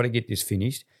 but we've got to get this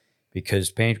finished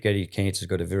because pancreatic cancer's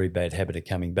got a very bad habit of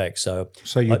coming back. So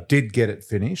you did get it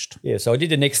finished? Yeah, so I did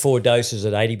the next 4 doses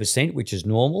at 80%, which is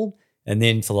normal. And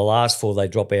then for the last 4, they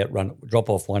drop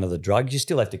off one of the drugs. You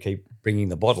still have to keep bringing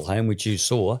the bottle home, which you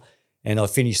saw. And I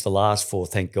finished the last 4,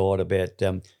 thank God, about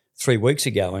 3 weeks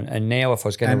ago. And now if I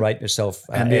was going to rate myself...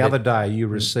 and the other day you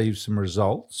received some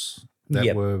results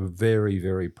that were very,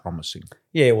 very promising.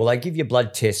 Yeah, well, they give you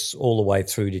blood tests all the way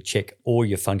through to check all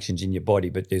your functions in your body.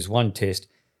 But there's one test,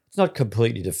 it's not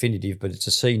completely definitive, but it's a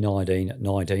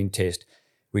C19 test,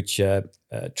 which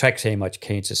tracks how much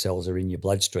cancer cells are in your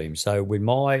bloodstream. So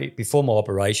before my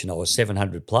operation, I was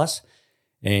 700 plus,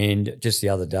 and just the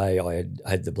other day I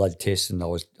had the blood test and I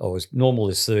was normal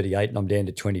as 38 and I'm down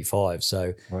to 25.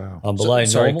 So I'm below normal.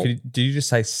 Sorry, did you just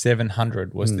say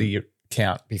 700 was the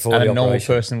count? Before and the a normal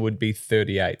operation. person would be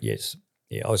 38. Yes.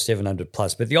 Yeah, I was 700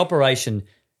 plus. But the operation,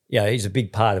 is a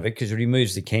big part of it because it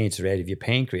removes the cancer out of your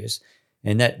pancreas,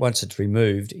 and that once it's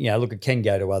removed, look, it can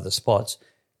go to other spots.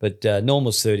 But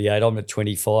normal's 38, I'm at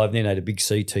 25, then I had a big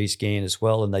CT scan as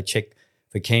well, and they checked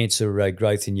for cancer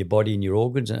growth in your body and your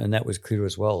organs, and that was clear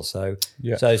as well. So,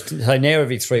 so now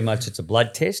every 3 months it's a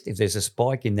blood test. If there's a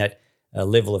spike in that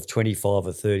level of 25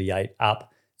 or 38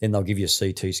 up, then they'll give you a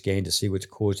CT scan to see what's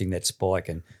causing that spike.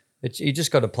 And you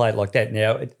just got to play it like that.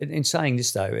 Now, in saying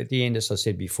this though, at the end, as I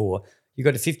said before, you've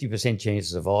got a 50% chance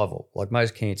of survival. Like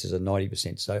most cancers are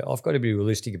 90%. So I've got to be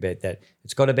realistic about that.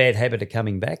 It's got a bad habit of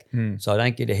coming back, so I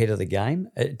don't get ahead of the game.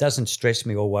 It doesn't stress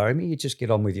me or worry me. You just get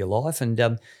on with your life and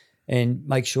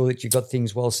make sure that you've got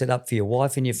things well set up for your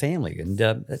wife and your family. And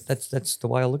that's the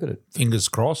way I look at it. Fingers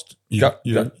crossed.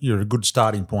 You're a good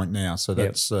starting point now. So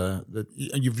that's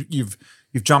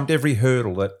you've jumped every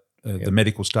hurdle that the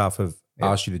medical staff have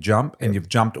asked you to jump, and you've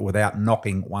jumped it without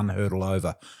knocking one hurdle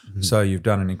over. So you've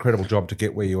done an incredible job to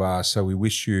get where you are. So we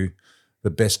wish you the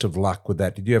best of luck with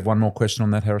that. Did you have one more question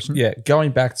on that, Harrison? Yeah,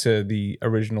 going back to the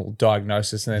original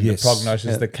diagnosis and then Yes. the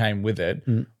prognosis that came with it,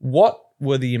 what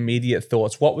were the immediate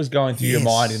thoughts? What was going through your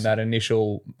mind in that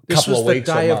initial couple of weeks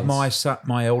or months? This was the day of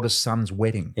my eldest son's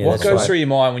wedding. What goes through your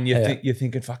mind when you're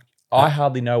thinking, fuck, I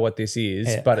hardly know what this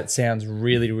is, but it sounds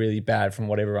really, really bad from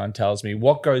what everyone tells me.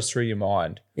 What goes through your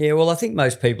mind? Yeah, well, I think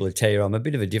most people would tell you I'm a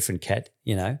bit of a different cat,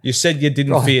 you know. You said you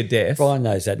didn't fear death. Brian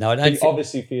knows that. No, I But don't. you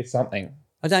obviously fear something.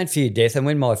 I don't fear death. And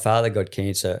when my father got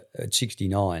cancer at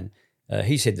 69,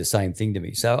 he said the same thing to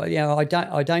me. So, you know, I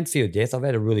don't fear death. I've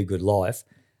had a really good life.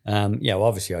 You know,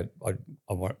 obviously, I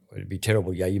want it'd be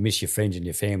terrible. Yeah, you miss your friends and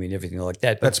your family and everything like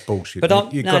that. But, That's bullshit.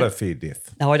 But you've got to fear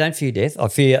death. No, I don't fear death. I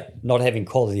fear not having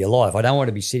quality of life. I don't want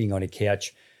to be sitting on a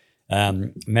couch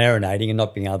marinating and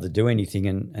not being able to do anything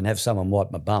and have someone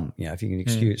wipe my bum. You know, if you can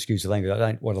excuse the language, I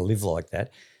don't want to live like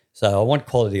that. So I want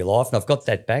quality of life, and I've got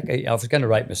that back. I was going to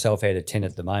rate myself out of 10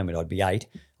 at the moment. I'd be 8.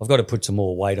 I've got to put some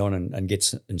more weight on and get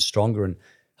stronger and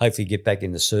hopefully get back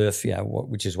in the surf, you know,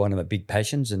 which is one of my big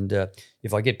passions. And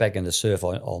if I get back in the surf,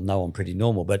 I'll know I'm pretty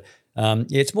normal. But yeah,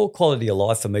 it's more quality of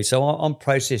life for me. So I'm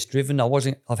process driven.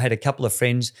 I've had a couple of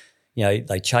friends, you know,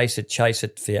 they chase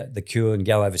it for the cure and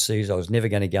go overseas. I was never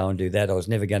going to go and do that. I was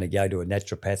never going to go to a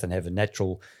naturopath and have a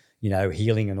natural, you know,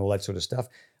 healing and all that sort of stuff.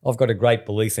 I've got a great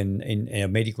belief in our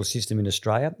medical system in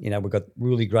Australia. You know, we've got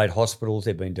really great hospitals.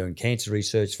 They've been doing cancer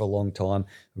research for a long time.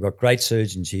 We've got great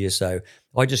surgeons here. So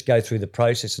I just go through the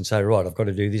process and say, right, I've got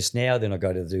to do this now, then I've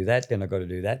got to do that, then I've got to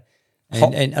do that.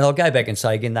 And I'll go back and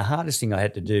say again, the hardest thing I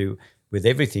had to do with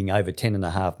everything over 10 and a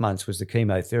half months was the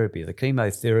chemotherapy. The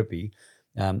chemotherapy,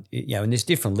 you know, and there's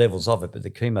different levels of it, but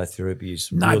the chemotherapy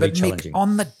is really challenging. Mick,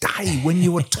 on the day when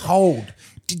you were told,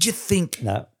 did you think,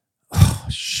 No. oh,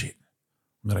 shit,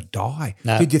 I'm going to die?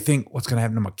 No. Did you think, what's going to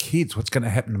happen to my kids? What's going to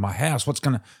happen to my house? What's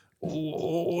going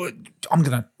to,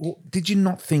 did you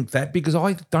not think that? Because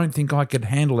I don't think I could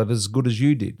handle it as good as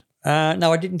you did.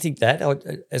 No, I didn't think that.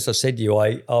 As I said to you,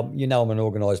 you know, I'm an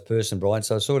organised person, Brian,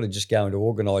 so I sort of just go into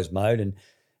organised mode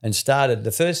and started.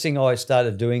 The first thing I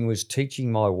started doing was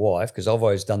teaching my wife, because I've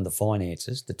always done the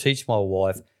finances, to teach my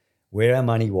wife where our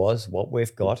money was, what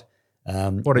we've got.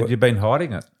 What had you been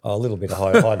hiding it? A little bit of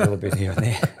hide a little bit here and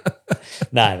there.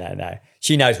 No.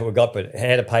 She knows what we've got, but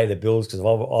how to pay the bills, because I've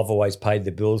always paid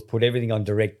the bills, put everything on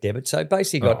direct debit. So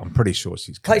basically I'm pretty sure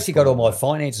she's got all my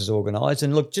finances organised.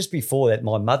 And look, just before that,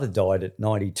 my mother died at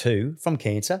 92 from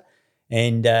cancer.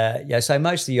 And yeah, so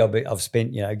mostly I've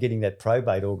spent, you know, getting that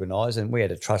probate organised, and we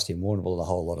had a trust in Warrnambool and a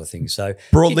whole lot of things. So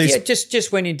broadly,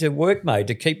 just went into work mode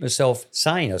to keep myself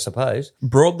sane, I suppose.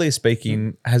 Broadly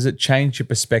speaking, has it changed your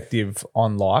perspective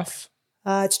on life?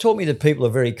 It's taught me that people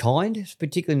are very kind,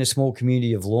 particularly in a small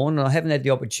community of Lorne, and I haven't had the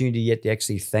opportunity yet to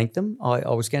actually thank them. I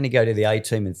was going to go to the A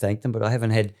team and thank them, but I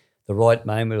haven't had the right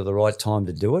moment or the right time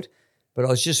to do it. But I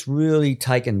was just really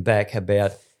taken back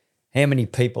about how many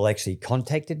people actually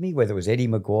contacted me, whether it was Eddie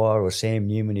Maguire or Sam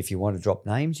Newman, if you want to drop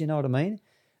names, you know what I mean?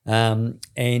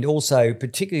 And also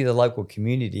particularly the local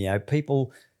community, you know,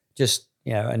 people just,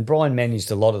 you know, and Brian managed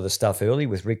a lot of the stuff early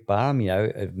with Rick Barham, you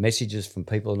know, messages from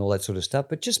people and all that sort of stuff,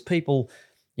 but just people,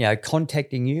 you know,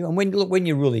 contacting you. And when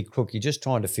you're really crook, you're just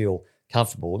trying to feel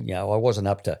comfortable. You know, I wasn't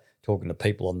up to talking to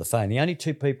people on the phone. The only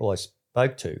two people I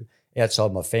spoke to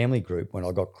outside my family group when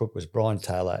I got crook was Brian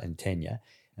Taylor and Tanya,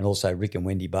 and also Rick and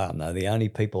Wendy Barham. They're the only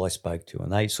people I spoke to,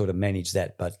 and they sort of managed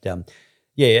that. But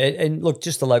yeah, and look,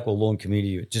 just the local Lorne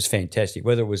community, just fantastic.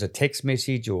 Whether it was a text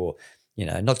message or, you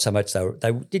know, not so much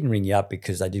they didn't ring you up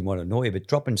because they didn't want to annoy you, but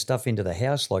dropping stuff into the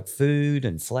house like food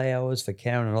and flowers for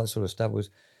Karen and all that sort of stuff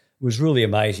was really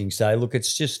amazing. So look,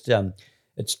 it's just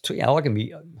it's, you know, I can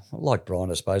be like Brian,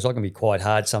 I suppose. I can be quite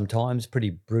hard sometimes,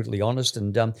 pretty brutally honest,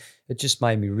 and it just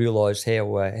made me realise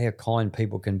how kind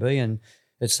people can be, and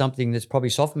it's something that's probably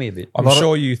softened me a bit. I'm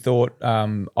sure you thought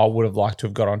I would have liked to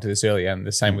have got onto this earlier, and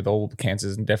the same with all the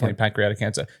cancers and definitely pancreatic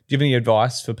cancer. Do you have any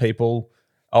advice for people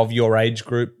of your age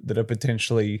group that are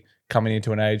potentially coming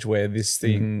into an age where this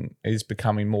thing is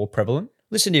becoming more prevalent?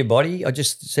 Listen to your body. I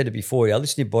just said it before. You know,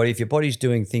 listen to your body. If your body's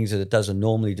doing things that it doesn't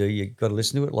normally do, you've got to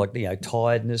listen to it, like, you know,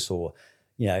 tiredness, or,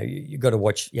 you know, you've got to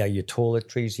watch, you know, your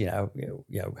toiletries, you know,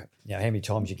 how many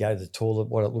times you go to the toilet,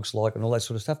 what it looks like, and all that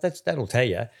sort of stuff. That'll tell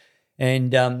you.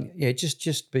 And yeah,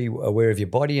 just be aware of your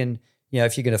body. And, you know,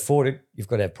 if you can afford it, you've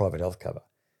got to have private health cover,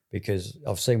 because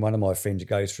I've seen one of my friends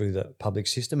go through the public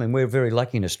system, and we're very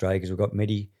lucky in Australia because we've got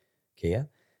Medicare.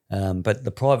 But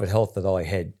the private health that I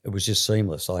had, it was just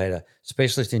seamless. I had a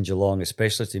specialist in Geelong, a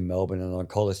specialist in Melbourne, and an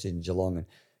oncologist in Geelong. And,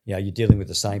 you know, you're dealing with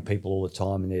the same people all the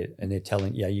time, and they're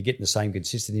telling, you know, you're getting the same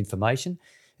consistent information.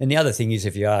 And the other thing is,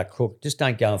 if you are a crook, just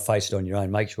don't go and face it on your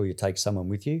own. Make sure you take someone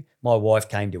with you. My wife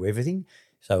came to everything.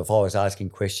 So if I was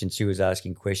asking questions, she was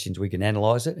asking questions, we can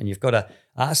analyse it. And you've got to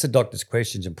ask the doctors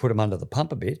questions and put them under the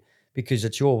pump a bit, because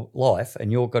it's your life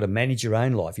and you've got to manage your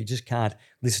own life. You just can't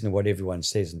listen to what everyone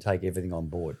says and take everything on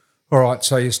board. All right,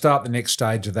 so you start the next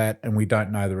stage of that, and we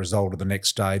don't know the result of the next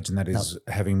stage, and that is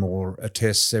having more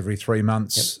tests every 3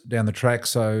 months down the track.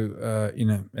 So,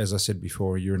 as I said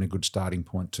before, you're in a good starting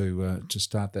point to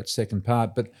start that second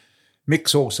part. But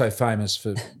Mick's also famous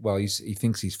for, well, he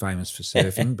thinks he's famous for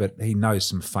surfing, but he knows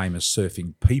some famous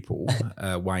surfing people.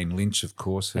 Wayne Lynch, of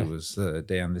course, who was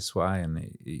down this way, and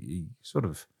he sort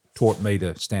of taught me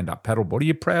to stand up paddleboard. Are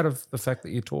you proud of the fact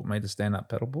that you taught me to stand up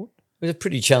paddleboard? It was a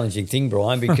pretty challenging thing,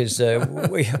 Brian, because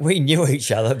we knew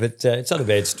each other, but it's not a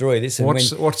bad story, this. And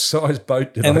what size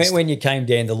boat did when you came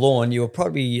down the lawn, you were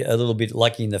probably a little bit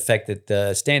lucky in the fact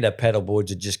that stand-up paddleboards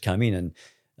had just come in. And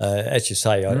as you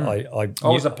say, I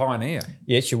was a pioneer.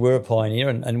 Yes, you were a pioneer.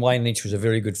 And Wayne Lynch was a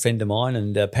very good friend of mine.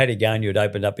 And Paddy Garnier had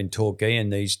opened up in Torquay,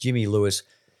 and these Jimmy Lewis,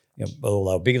 well,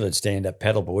 they were bigger than stand-up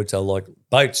paddleboards. They were like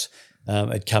boats.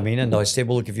 Had come in, and I said,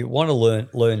 well, look, if you want to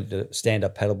learn to stand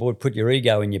up paddleboard, put your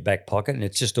ego in your back pocket, and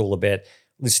it's just all about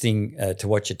listening to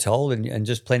what you're told and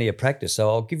just plenty of practice. So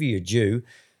I'll give you your due.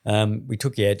 We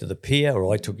took you out to the pier,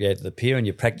 or I took you out to the pier, and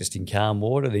you practiced in calm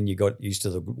water. Then you got used to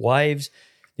the waves.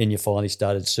 Then you finally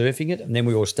started surfing it, and then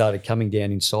we all started coming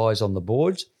down in size on the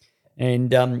boards.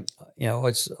 And then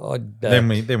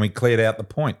we cleared out the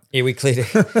point. Yeah, we cleared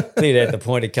out the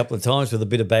point a couple of times with a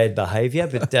bit of bad behaviour.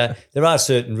 But there are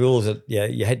certain rules that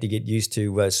you had to get used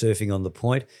to surfing on the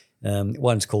point.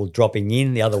 One's called dropping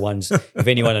in. The other one's, if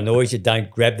anyone annoys you, don't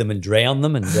grab them and drown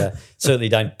them, and certainly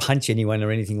don't punch anyone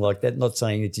or anything like that. Not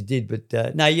saying that you did,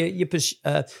 but no, you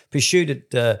pursued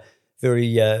it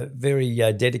very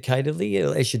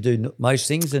dedicatedly, as you do most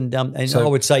things. And so, I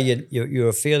would say you're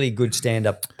a fairly good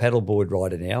stand-up paddleboard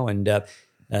rider now. And,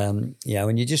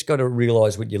 and you just got to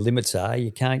realise what your limits are.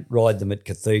 You can't ride them at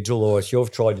Cathedral, or if you've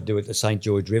tried to do it at the St.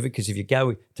 George River, because if you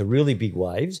go to really big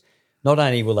waves, not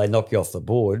only will they knock you off the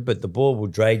board, but the board will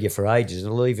drag you for ages.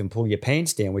 It'll even pull your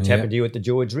pants down, which happened to you at the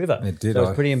George River. It did. So it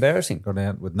was pretty embarrassing. Got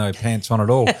out with no pants on at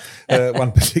all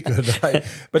one particular day.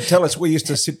 But tell us, we used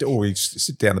to sit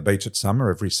down the beach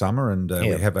every summer, and we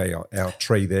have our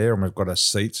tree there, and we've got our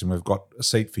seats, and we've got a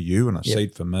seat for you and a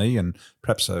seat for me, and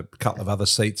perhaps a couple of other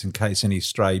seats in case any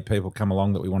stray people come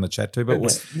along that we want to chat to. But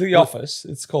the office.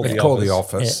 It's called the office. Called the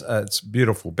office. It's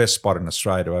beautiful, best spot in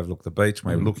Australia to overlook the beach.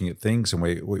 And we're looking at things, and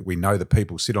we know the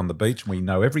people sit on the beach, and we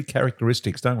know every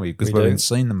characteristics, don't we? Because we've been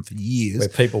seeing them for years. We're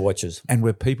people watchers. And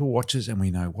we're people watchers, and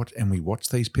we know and we watch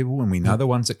these people, and we know the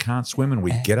ones that can't swim, and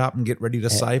we get up and get ready to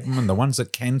save them, and the ones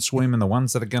that can swim, and the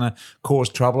ones that are going to cause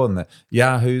trouble, and the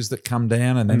yahoos that come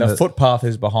down. And then the footpath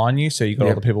is behind you, so you've got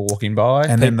all the people walking by.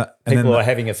 And then people are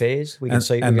having affairs. We can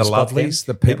see. And the lovelies,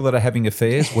 the people that are having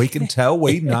affairs, we can tell.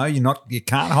 We know you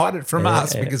can't hide it from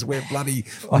us, because we're bloody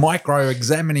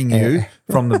micro-examining you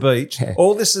from the beach.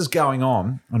 All this is going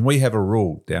on, and we have a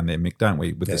rule down there, Mick, don't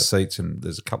we, with the seats, and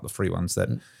there's a couple of free ones that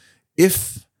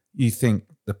if you think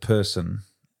the person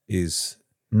is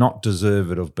not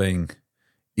deserved of being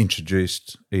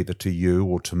introduced either to you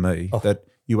or to me, that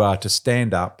you are to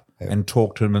stand up and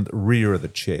talk to them at the rear of the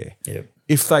chair. Yep.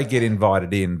 If they get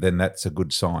invited in, then that's a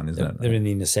good sign, isn't it? They're in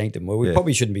the inner sanctum. Well, we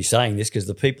probably shouldn't be saying this, because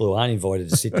the people who aren't invited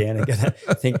to sit down are going to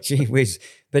think, gee whiz.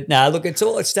 But no, look, it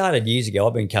started years ago.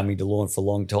 I've been coming to Lawn for a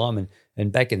long time,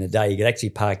 and back in the day, you could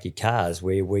actually park your cars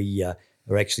where we are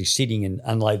actually sitting and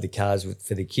unload the cars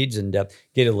for the kids and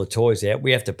get all the toys out.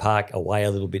 We have to park away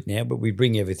a little bit now, but we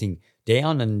bring everything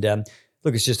down. And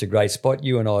look, it's just a great spot.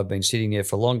 You and I have been sitting there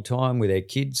for a long time with our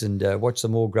kids and watch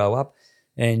them all grow up.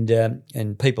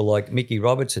 And people like Mickey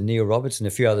Roberts and Neil Roberts and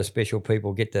a few other special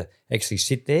people get to actually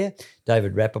sit there.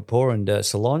 David Rappaport and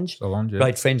Solange,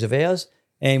 great friends of ours.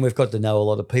 And we've got to know a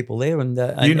lot of people there. And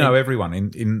you know everyone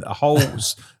in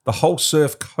the whole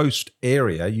Surf Coast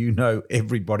area. You know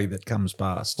everybody that comes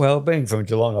past. Well, being from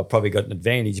Geelong, I've probably got an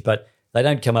advantage, but they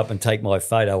don't come up and take my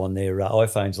photo on their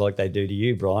iPhones like they do to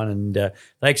you, Brian, and they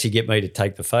actually get me to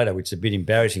take the photo, which is a bit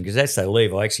embarrassing, because as they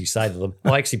leave, I actually say to them,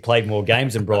 I actually played more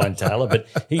games than Brian Taylor, but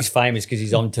he's famous because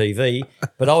he's on TV,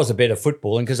 but I was a better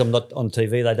footballer, and because I'm not on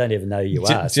TV, they don't even know who you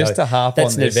are. Just to harp on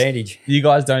this, that's an advantage. You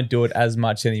guys don't do it as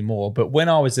much anymore, but when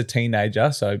I was a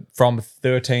teenager, so from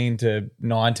 13 to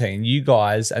 19, you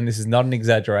guys, and this is not an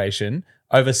exaggeration,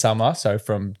 over summer, so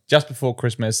from just before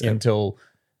Christmas until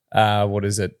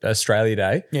Australia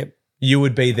Day. Yep. You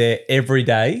would be there every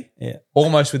day,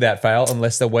 almost without fail,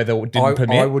 unless the weather didn't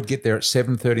permit. I would get there at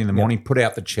 7:30 in the morning, put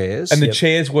out the chairs. And the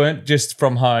chairs weren't just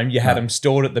from home. You had them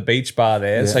stored at the beach bar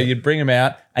there. So you'd bring them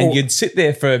out, and you'd sit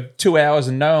there for 2 hours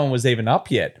and no one was even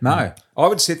up yet. No, I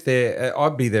would sit there.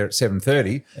 I'd be there at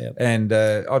 7:30, and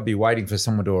I'd be waiting for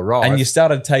someone to arrive. And you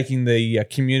started taking the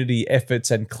community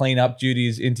efforts and clean up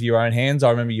duties into your own hands. I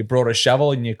remember you brought a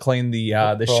shovel and you cleaned the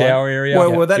shower area.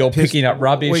 Well, that you're picking up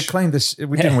rubbish. We cleaned this.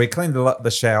 We didn't. We cleaned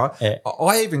the shower. Yeah.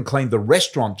 I even cleaned the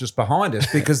restaurant just behind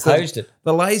us because Hosed it.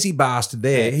 the lazy bastard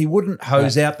there, he wouldn't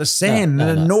hose out the sand, and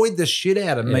it annoyed the shit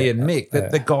out of me and Mick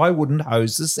that the guy wouldn't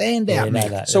hose the sand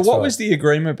out. So what was the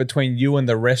agreement between you and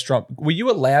the restaurant? Were you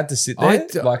allowed to sit there?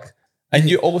 And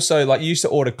you also you used to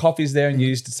order coffees there, and you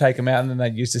used to take them out, and then they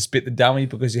used to spit the dummy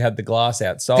because you had the glass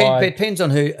outside. It depends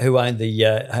on who owned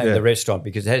the restaurant,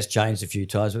 because it has changed a few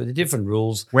times with the different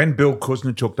rules. When Bill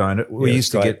Kuznechuk owned it, we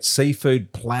used to get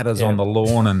seafood platters on the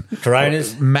lawn and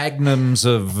Coronas, magnums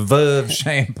of Verve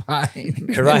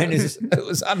champagne. Coronas. It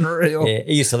was unreal. Yeah,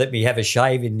 he used to let me have a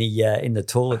shave in the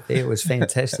toilet there. It was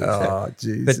fantastic. Oh,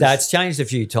 Jesus. But no, it's changed a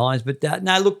few times. But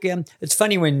no, look, it's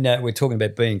funny when we're talking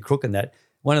about being crook and that.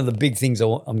 One of the big things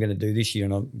I'm going to do this year,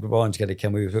 and Brian's going to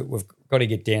come, we've got to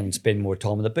get down and spend more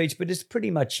time on the beach, but it's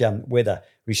pretty much weather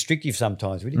restrictive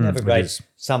sometimes. We didn't have a great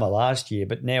summer last year,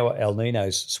 but now El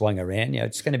Nino's swung around.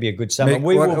 It's going to be a good summer. Mick,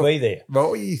 we will be there.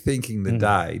 What were you thinking the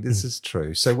day? This is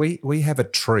true. So we have a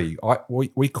tree.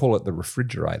 We call it the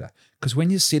refrigerator, because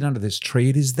when you sit under this tree,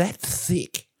 it is that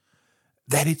thick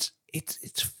that it's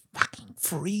fucking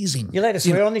freezing. You let us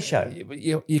swear on this show.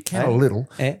 You can a little.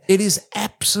 Yeah. It is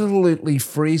absolutely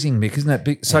freezing, Mick, isn't it?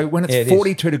 Big? So when it's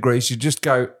 42 degrees, you just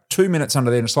go 2 minutes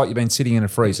under there and it's like you've been sitting in a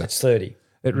freezer. It's 30.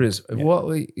 It is. Yeah. What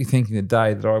were you thinking the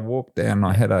day that I walked down and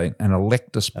I had an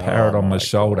Electus parrot on my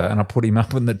shoulder and I put him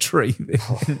up in the tree there?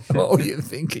 What were you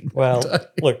thinking? Well,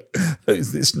 look.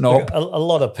 Who's this knob? Look, a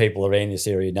lot of people around this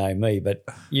area know me, but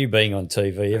you being on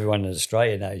TV, everyone in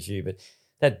Australia knows you, but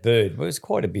that bird, well, it was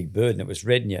quite a big bird, and it was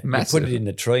red, and you put it in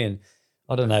the tree, and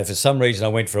I don't know, for some reason I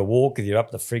went for a walk with you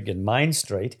up the friggin' Main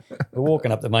Street. We're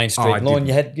walking up the Main Street lawn.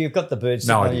 You've got the bird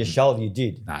sitting on your shoulder. You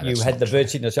did. No, you had the bird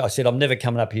sitting on your shoulder. I said, I'm never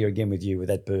coming up here again with you with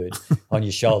that bird on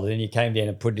your shoulder. Then you came down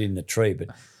and put it in the tree, but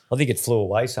I think it flew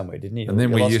away somewhere, didn't it? And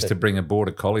then we used to bring a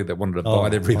border collie that wanted to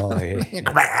bite everyone.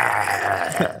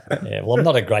 Yeah, well, I'm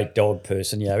not a great dog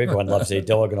person. Everyone loves their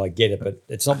dog, and I get it, but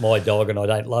it's not my dog, and I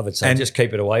don't love it, so just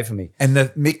keep it away from me. And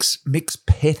the Mick's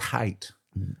pet hate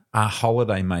are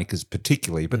holiday makers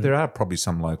particularly, but there are probably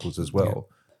some locals as well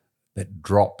that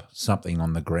drop something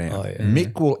on the ground. Oh, yeah.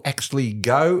 Mick will actually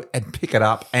go and pick it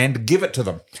up and give it to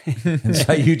them and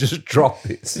say, you just dropped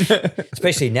this.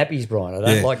 Especially nappies, Brian.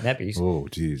 I don't like nappies. Oh,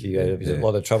 geez. There's a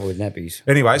lot of trouble with nappies.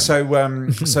 Anyway, so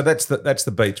that's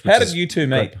the beach. How did you two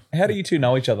meet? How do you two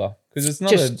know each other? Because it's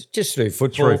not just through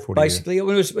football, basically. I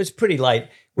mean, it was pretty late.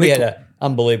 We had an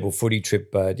unbelievable footy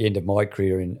trip at the end of my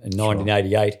career in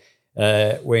 1988.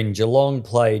 When Geelong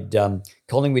played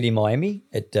Collingwood in Miami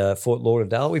at Fort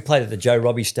Lauderdale. We played at the Joe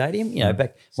Robbie Stadium,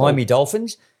 back Miami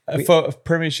Dolphins. For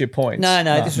premiership points?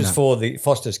 No, this was for the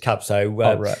Foster's Cup. So,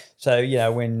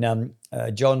 when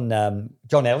John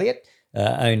Elliott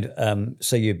owned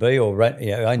CUB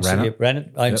owned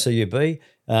CUB.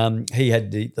 He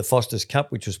had the Foster's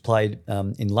Cup, which was played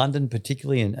in London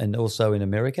particularly and also in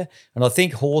America. And I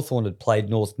think Hawthorn had played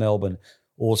North Melbourne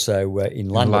also in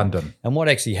London. And what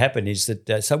actually happened is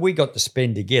that so we got to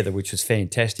spend together, which was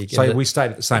fantastic. So we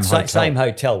stayed at the same hotel. Same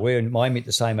hotel. We're in Miami at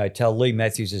the same hotel. Lee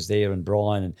Matthews is there, and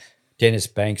Brian and Dennis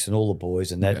Banks and all the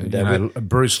boys and that.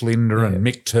 Bruce Linder and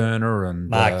Mick Turner and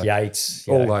Mark Yates,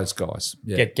 all those guys.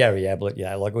 Yeah. Gary Ablett.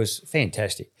 It was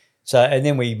fantastic. So and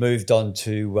then we moved on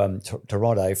to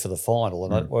Toronto for the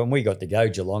final. And when we got to go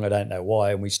Geelong, I don't know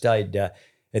why, and we stayed at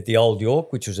the Old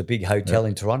York, which was a big hotel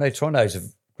in Toronto. Toronto's a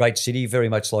great city, very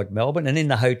much like Melbourne. And in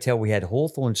the hotel, we had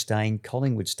Hawthorn staying,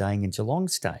 Collingwood staying, and Geelong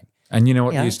staying. And you know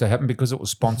what used to happen? Because it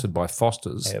was sponsored by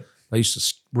Foster's, they used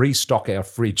to restock our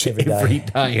fridge every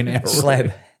day in our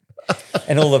slab.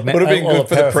 And all the would have been good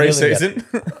for the pre-season.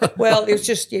 Well, it was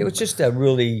just a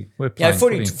really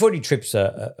footy trips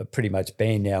are pretty much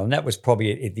banned now, and that was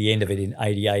probably at the end of it in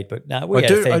 '88. But no, we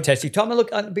had a fantastic time. And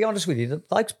look, I'll be honest with you, the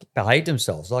blokes behaved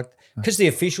themselves because the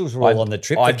officials were all on the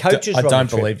trip. The coaches, I don't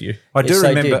believe you. I do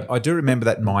remember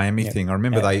that Miami thing. I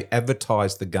remember they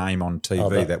advertised the game on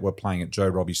TV that we're playing at Joe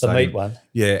Robbie Stadium. The meat one,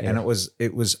 and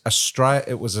it was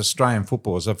Australian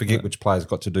footballers. I forget which players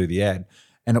got to do the ad.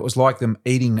 And it was like them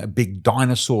eating a big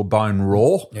dinosaur bone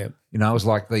raw. Yeah. It was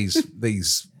like these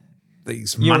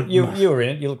you were in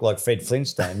it. You look like Fred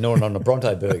Flintstone gnawing on a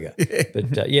Bronto burger.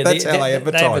 But that's how they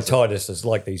advertised. They advertised us as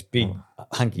like these big,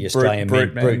 hunky Australian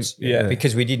brutes. Yeah,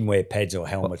 because we didn't wear pads or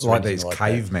helmets, like these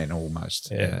cavemen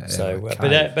almost. Yeah.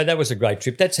 But that was a great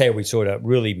trip. That's how we sort of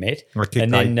really met. I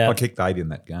kicked 8 in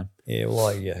that game. Yeah,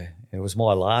 well, It was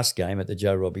my last game at the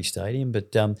Joe Robbie Stadium,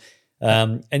 but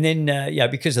and then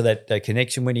because of that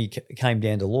connection, when he came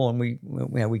down to Lawn,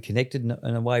 we connected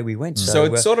and away we went. So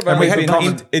it's sort of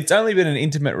it's only been an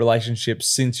intimate relationship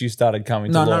since you started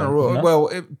coming to Lawn. No. Well,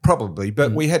 probably,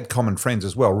 but we had common friends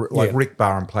as well. Like Rick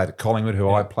Barham played at Collingwood, who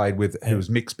I played with, who was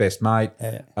Mick's best mate.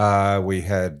 We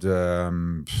had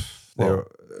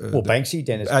Banksy,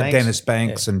 Dennis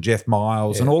Banks and Jeff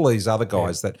Miles and all these other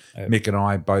guys that Mick and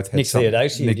I both had. Nick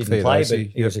Theodosi, who didn't play, but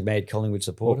he was a mad Collingwood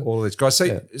supporter. All these guys.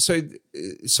 So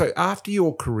after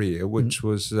your career, which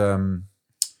was you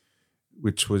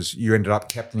ended up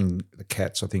captaining the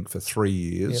Cats, I think, for 3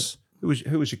 years. Yep.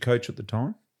 Who was your coach at the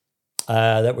time?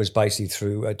 That was basically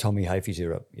through Tommy Hafey's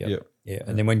era. Yeah.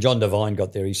 And then when John Devine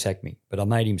got there, he sacked me, but I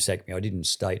made him sack me. I didn't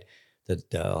state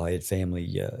that I had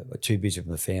family, too busy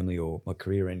from the family or my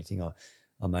career or anything. I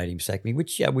made him sack me,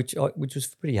 which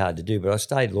was pretty hard to do. But I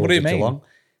stayed loyal to Geelong.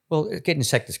 Well, getting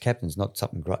sacked as captain is not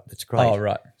something that's great. Oh,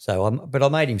 right. So, but I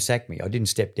made him sack me. I didn't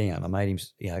step down. I made him.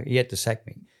 He had to sack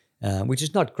me, which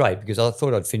is not great because I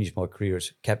thought I'd finished my career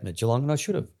as captain at Geelong, and I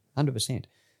should have, 100%.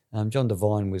 John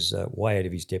Devine was way out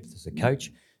of his depth as a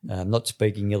coach. Not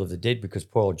speaking ill of the dead because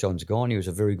poor old John's gone. He was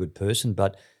a very good person,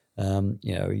 but.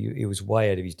 He was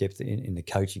way out of his depth in the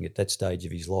coaching at that stage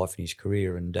of his life and his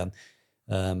career, and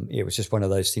it was just one of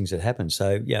those things that happened.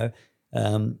 So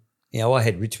I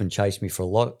had Richmond chase me for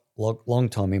a long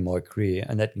time in my career,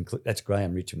 and that's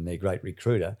Graham Richmond, their great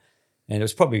recruiter, and it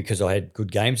was probably because I had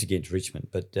good games against Richmond.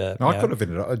 But I could have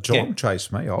ended up. Geelong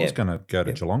chased me. I was going to go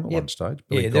to Geelong at one stage.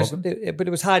 But it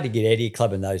was hard to get out of your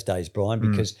club in those days, Brian,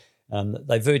 because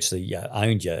they virtually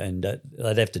owned you, and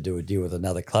they'd have to do a deal with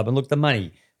another club. And look, the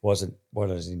money wasn't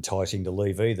as enticing to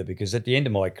leave either, because at the end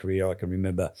of my career, I can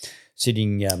remember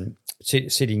sitting and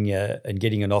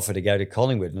getting an offer to go to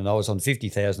Collingwood, and I was on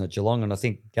 50,000 at Geelong, and I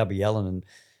think Gubby Allen and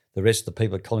the rest of the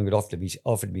people at Collingwood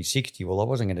offered me 60. Well, I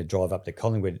wasn't going to drive up to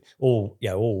Collingwood all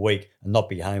week and not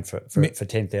be home for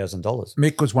 $10,000.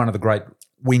 Mick was one of the great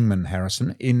wingmen,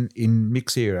 Harrison. In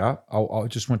Mick's era, I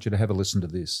just want you to have a listen to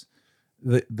this.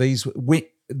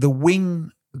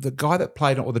 The guy that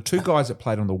played, or the two guys that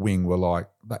played on the wing were like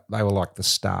the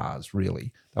stars,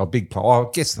 really. They were big players. I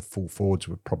guess the full forwards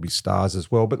were probably stars as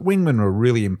well, but wingmen were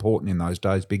really important in those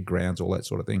days, big grounds, all that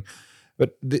sort of thing.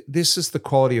 But this is the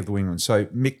quality of the wingmen. So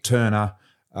Mick Turner,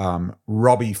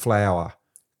 Robbie Flower,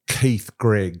 Keith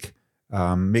Gregg,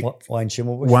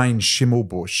 Wayne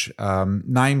Schimmelbusch.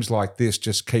 Names like this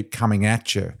just keep coming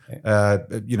at you.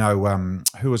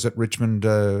 Who was at Richmond?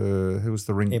 Who was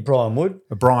the ring? Brian Wood.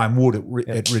 Brian Wood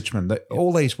at Richmond.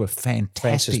 All these were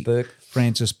fantastic.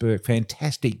 Francis Burke,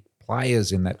 fantastic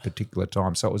players in that particular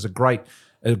time. So it was a great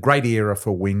era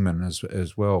for wingmen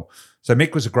as well. So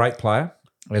Mick was a great player.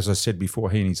 As I said before,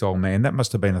 he and his old man. That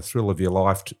must have been a thrill of your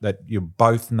life that you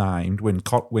both named when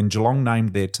Geelong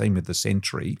named their team of the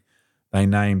century. They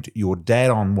named your dad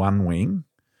on one wing,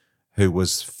 who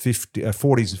was 50s and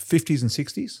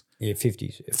 60s? Yeah,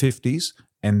 50s. 50s.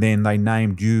 And then they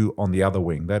named you on the other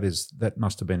wing. That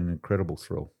must have been an incredible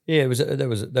thrill. Yeah,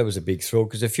 that was a big thrill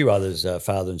because a few others,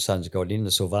 father and sons, got in.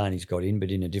 The Silvanis got in, but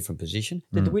in a different position.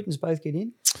 Did the Wittens both get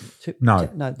in? No.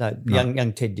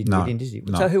 Young Ted didn't get in, did he?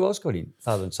 No. So who else got in?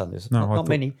 Father and son. Not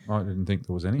many. I didn't think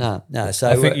there was any. No.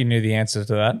 So I think you knew the answer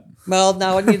to that. Well,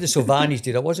 no, I knew the Silvanis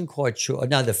did. I wasn't quite sure. I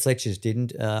know the Fletchers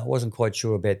didn't. I wasn't quite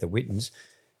sure about the Wittens.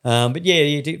 But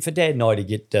for Dad and I to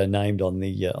get named on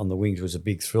the wings was a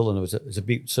big thrill, and it was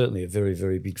certainly a very,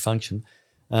 very big function.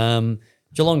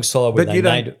 Geelong side, when you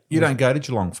don't go to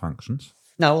Geelong functions.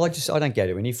 No, well, I don't go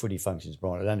to any footy functions,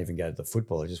 Brian. I don't even go to the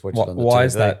football. I just watch it on the TV. Why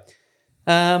is that?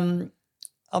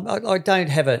 I don't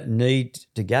have a need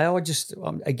to go.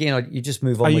 You just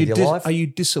move on with your life. Are you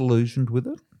disillusioned with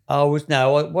it?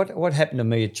 What happened to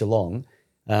me at Geelong?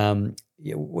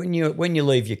 When you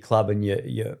leave your club and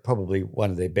you're probably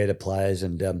one of their better players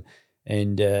and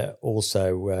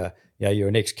also you're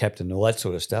an ex-captain and all that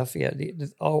sort of stuff. Yeah,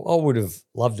 I would have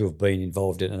loved to have been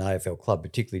involved in an AFL club,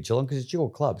 particularly Geelong, because it's your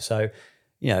club. So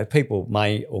people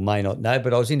may or may not know,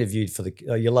 but I was interviewed for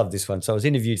you'll love this one. So I was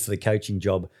interviewed for the coaching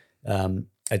job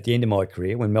at the end of my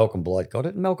career when Malcolm Blight got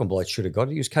it. And Malcolm Blight should have got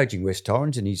it. He was coaching West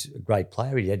Torrens and he's a great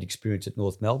player. He had experience at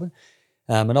North Melbourne.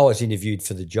 And I was interviewed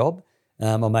for the job.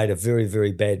 I made a very,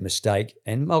 very bad mistake,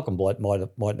 and Malcolm Blight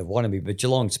mightn't have wanted me, but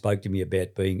Geelong spoke to me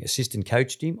about being assistant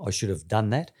coach to him. I should have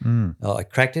done that. I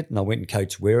cracked it, and I went and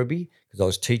coached Werribee because I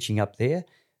was teaching up there,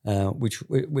 which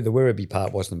with the Werribee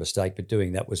part wasn't a mistake, but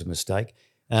doing that was a mistake.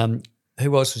 Who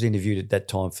else was interviewed at that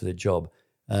time for the job?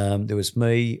 There was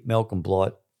me, Malcolm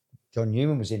Blight, John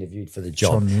Newman was interviewed for the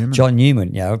job. John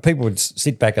Newman. People would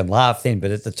sit back and laugh then,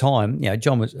 but at the time,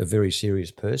 John was a very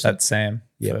serious person. That's Sam.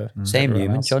 Yeah, Sam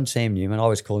Newman, John Sam Newman. I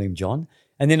always call him John.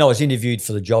 And then I was interviewed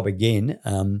for the job again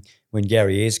when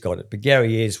Gary Ayres got it. But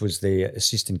Gary Ayres was their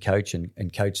assistant coach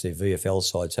and coached their VFL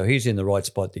side. So he's in the right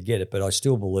spot to get it. But I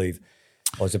still believe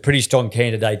I was a pretty strong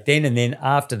candidate then. And then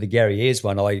after the Gary Ayres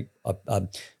one,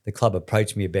 the club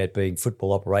approached me about being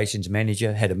football operations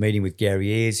manager, had a meeting with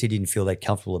Gary Ayres. He didn't feel that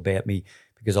comfortable about me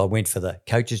because I went for the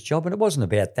coach's job. And it wasn't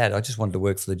about that. I just wanted to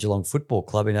work for the Geelong Football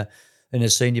Club in a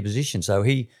senior position. So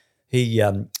he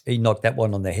knocked that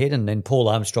one on the head. And then Paul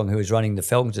Armstrong, who was running the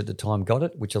Falcons at the time, got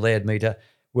it, which allowed me to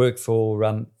work for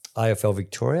AFL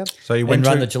Victoria and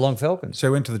run the Geelong Falcons. So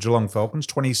you went to the Geelong Falcons,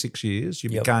 26 years. You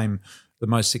became the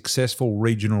most successful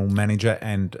regional manager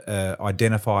and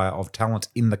identifier of talent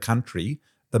in the country.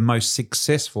 The most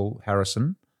successful,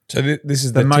 Harrison. So this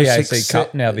is the TAC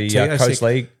Cup now, the Coast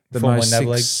League, the most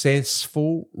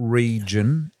successful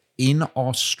region in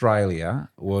Australia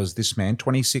was this man,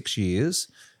 26 years.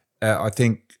 I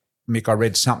think, Mick, I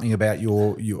read something about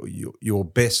your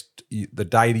best, the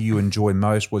data you enjoy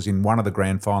most was in one of the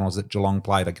grand finals that Geelong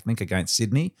played, I think, against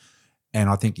Sydney. And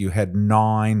I think you had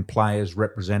 9 players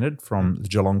represented from the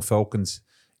Geelong Falcons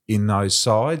in those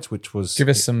sides, which was give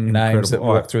us some incredible. Names that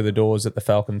walk through the doors at the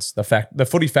Falcons. The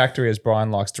Footy Factory, as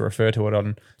Brian likes to refer to it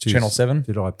on Channel 7.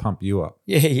 Did I pump you up?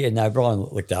 Yeah. No, Brian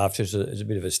looked after us as a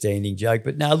bit of a standing joke.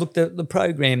 But no, look, the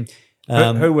program.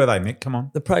 Who were they, Mick? Come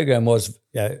on. The program was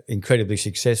incredibly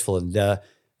successful, and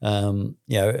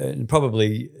and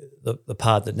probably the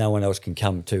part that no one else can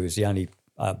come to is the only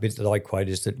bit that I quote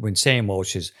is that when Sam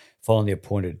Walsh is finally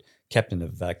appointed captain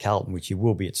of Carlton, which he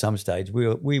will be at some stage,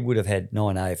 we would have had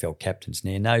 9 AFL captains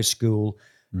now. No school,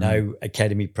 no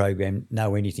academy program,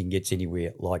 no anything gets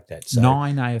anywhere like that. So,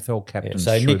 9 AFL captains.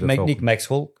 So Nick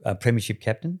Maxwell, Premiership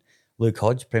captain. Luke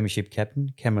Hodge, Premiership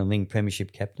captain. Cameron Ling,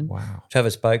 Premiership captain. Wow.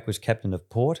 Travis Boak was captain of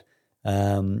Port.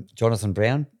 Jonathan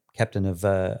Brown, captain of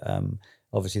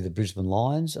obviously the Brisbane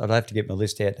Lions. I'd have to get my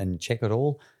list out and check it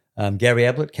all. Gary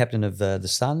Ablett, captain of the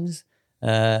Suns.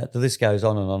 The list goes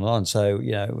on and on and on. So,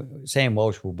 Sam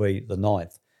Walsh will be the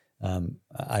 9th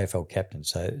AFL captain.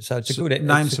 So it's a good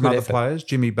name some other effort. players.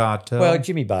 Jimmy Bartell. Well,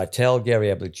 Jimmy Bartell,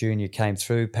 Gary Ablett Jr. came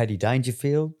through. Paddy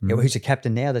Dangerfield, who's a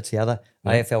captain now. That's the other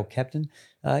AFL captain.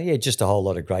 Just a whole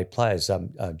lot of great players.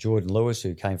 Jordan Lewis,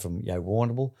 who came from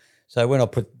Warrnambool. So when I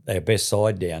put their best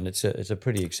side down, it's a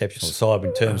pretty exceptional side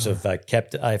in terms of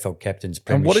AFL captains'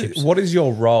 premierships. And what is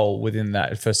your role within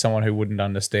that for someone who wouldn't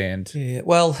understand? Yeah,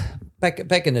 well,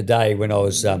 back in the day when I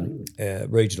was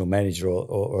regional manager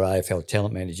or AFL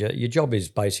talent manager, your job is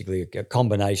basically a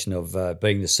combination of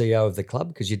being the CEO of the club,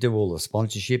 because you do all the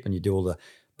sponsorship and you do all the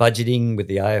budgeting with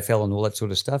the AFL and all that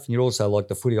sort of stuff, and you're also like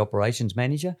the footy operations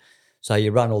manager. So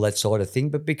you run all that side of thing.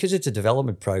 But because it's a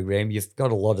development program, you've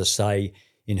got a lot of say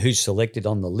in who's selected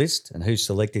on the list and who's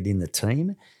selected in the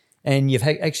team. And you've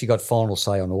actually got final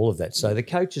say on all of that. So the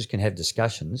coaches can have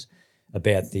discussions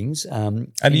about things.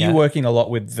 And are you working a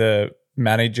lot with the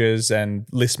managers and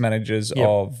list managers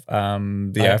of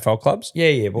the AFL clubs?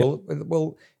 Yeah.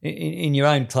 Well, in your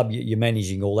own club, you're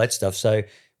managing all that stuff. So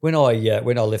when I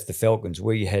left the Falcons,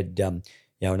 we had an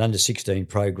under-16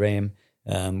 program.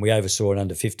 We oversaw an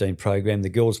under-15 program. The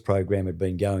girls program had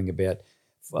been going about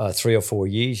 3 or 4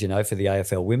 years, for the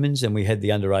AFL women's, and we had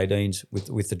the under-18s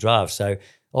with the draft. So I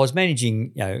was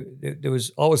managing, I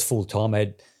was full-time. I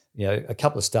had, a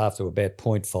couple of staff that were about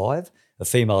 0.5, a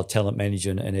female talent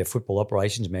manager and our football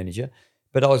operations manager.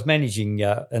 But I was managing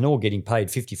and all getting paid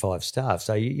 55 staff.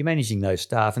 So you're managing those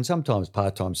staff, and sometimes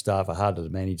part-time staff are harder to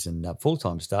manage than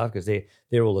full-time staff because they're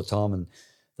there all the time and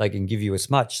they can give you as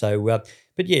much. So,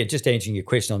 just answering your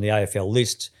question on the AFL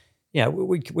lists,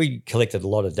 we collected a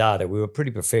lot of data. We were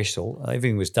pretty professional.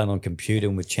 Everything was done on computer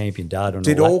and with champion data. And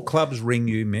Did all clubs ring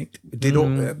you, Mick? Did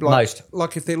most?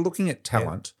 Like if they're looking at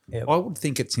talent, I would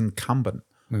think it's incumbent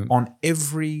on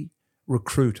every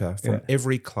recruiter from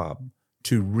every club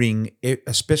to ring,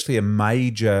 especially a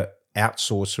major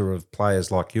outsourcer of players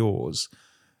like yours,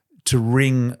 to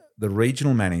ring the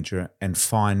regional manager and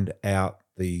find out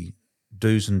the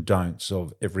do's and don'ts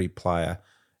of every player.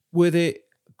 Were there,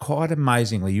 quite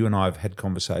amazingly, you and I have had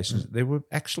conversations, there were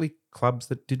actually clubs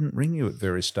that didn't ring you at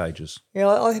various stages? Yeah,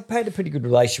 I had a pretty good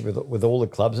relationship with all the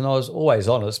clubs, and I was always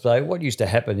honest. So what used to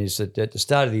happen is that at the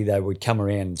start of the year, they would come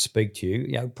around and speak to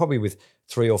you, probably with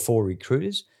 3 or 4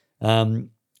 recruiters.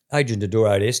 Adrian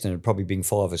Dodoro at Eston would probably bring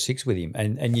 5 or 6 with him,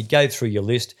 and you'd go through your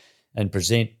list and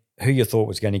present who you thought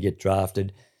was going to get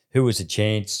drafted, who was a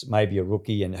chance, maybe a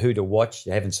rookie, and who to watch.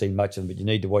 You haven't seen much of him, but you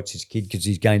need to watch this kid because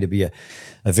he's going to be a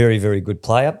very, very good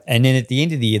player. And then at the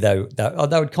end of the year,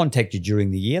 they would contact you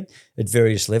during the year at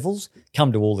various levels,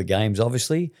 come to all the games,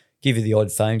 obviously, give you the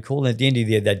odd phone call. And at the end of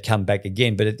the year, they'd come back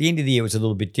again. But at the end of the year, it was a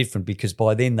little bit different because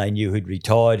by then they knew who'd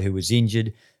retired, who was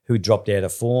injured, who dropped out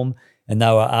of form. And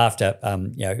they were after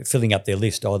filling up their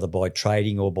list either by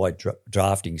trading or by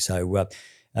drafting. So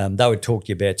they would talk to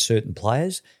you about certain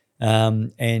players.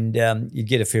 And you'd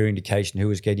get a fair indication who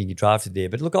was getting you drafted there.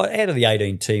 But look, out of the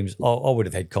 18 teams, I would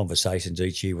have had conversations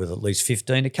each year with at least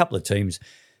 15. A couple of teams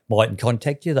mightn't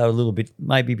contact you. They were a little bit,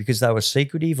 maybe because they were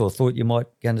secretive or thought you might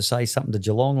going to say something to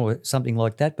Geelong or something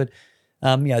like that. But,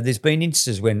 there's been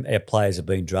instances when our players have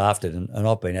been drafted and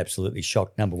I've been absolutely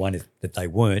shocked, number one, that they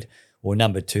weren't, or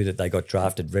number two, that they got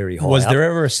drafted very high Was up. there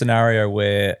ever a scenario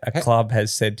where a club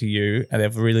has said to you and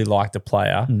they've really liked a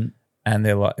player and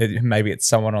they're like, maybe it's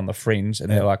someone on the fringe and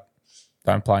they're like,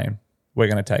 don't play him. We're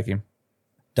going to take him.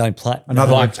 Don't play. In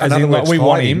other words, we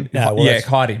want hide him. No, well,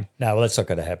 hide him. No, well, that's not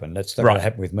going to happen. That's not going to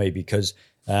happen with me because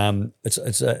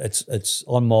it's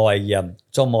on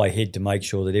my head to make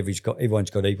sure that everyone's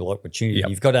got equal opportunity. Yep.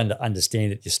 You've got to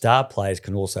understand that your star players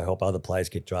can also help other players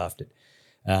get drafted,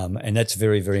 and that's a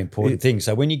very, very important thing.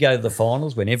 So when you go to the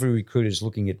finals, when every recruiter is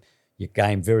looking at your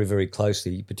game very, very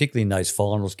closely, particularly in those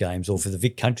finals games or for the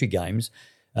Vic Country games,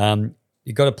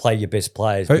 you've got to play your best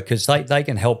players because they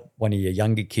can help one of your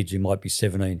younger kids who might be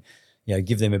 17,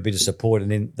 give them a bit of support and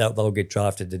then they'll get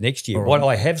drafted the next year. What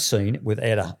I have seen with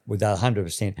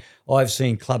 100%, I've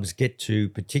seen clubs get to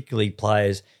particularly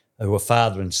players who are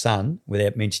father and son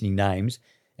without mentioning names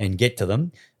and get to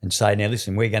them and say, now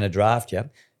listen, we're going to draft you.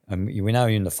 We know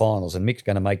you're in the finals and Mick's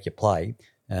going to make you play.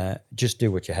 Just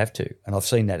do what you have to. And I've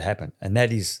seen that happen. And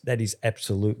that is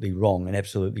absolutely wrong and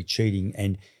absolutely cheating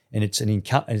and it's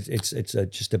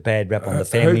just a bad rap on the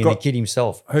family and the kid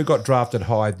himself. Who got drafted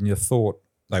higher than you thought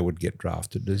they would get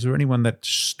drafted? Is there anyone that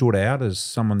stood out as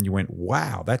someone you went,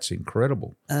 wow, that's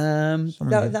incredible? No,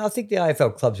 I think the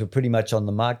AFL clubs were pretty much on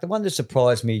the mark. The one that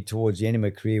surprised me towards the end of my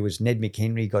career was Ned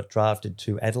McHenry got drafted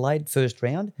to Adelaide first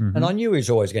round. Mm-hmm. And I knew he was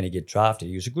always going to get drafted.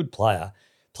 He was a good player,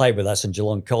 played with us in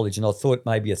Geelong College, and I thought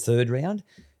maybe a third round.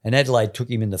 And Adelaide took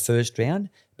him in the first round.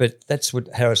 But that's what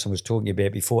Harrison was talking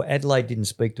about before. Adelaide didn't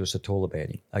speak to us at all about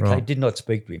him, okay? Right. Did not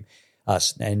speak to him.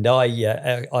 Us. And I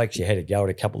actually had a go at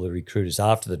a couple of the recruiters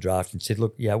after the draft and said,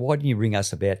 look, why didn't you ring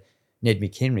us about Ned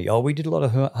McHenry? Oh, we did a lot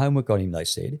of homework on him, they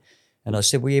said. And I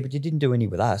said, well, yeah, but you didn't do any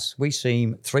with us. We see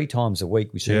him 3 times a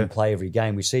week. We see him play every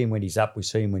game. We see him when he's up. We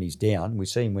see him when he's down. We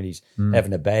see him when he's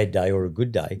having a bad day or a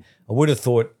good day. I would have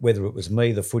thought whether it was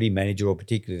me, the footy manager, or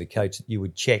particularly the coach, that you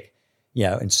would check,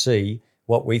 and see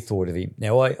what we thought of him.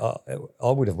 Now,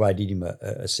 I would have rated him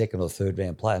a second or third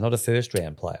round player, not a first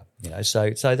round player.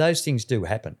 So those things do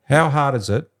happen. How hard is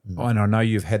it? And I know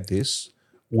you've had this,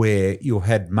 where you've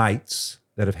had mates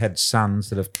that have had sons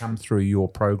that have come through your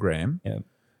program,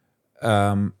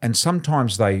 and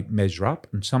sometimes they measure up,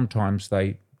 and sometimes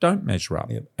they don't measure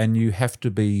up, and you have to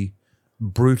be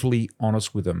brutally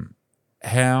honest with them.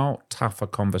 How tough a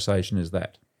conversation is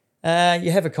that? You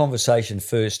have a conversation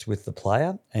first with the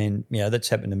player, and that's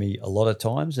happened to me a lot of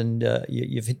times. And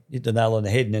you've hit the nail on the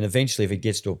head. And then eventually, if it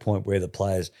gets to a point where the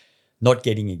player's not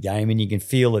getting a game, and you can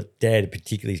feel that Dad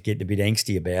particularly is getting a bit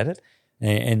angsty about it,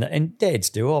 and dads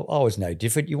do. I was no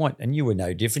different. You were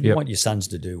no different. You want your sons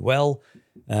to do well.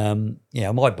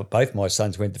 Both my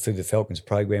sons went through the Falcons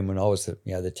program when I was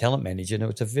the talent manager, and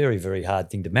it's a very, very hard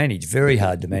thing to manage. Very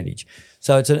hard to manage.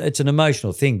 So it's an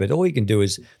emotional thing. But all you can do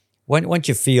is, once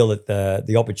you feel that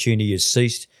the opportunity has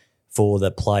ceased for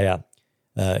the player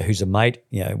who's a mate,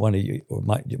 one of you, or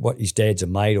what his dad's a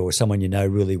mate or someone you know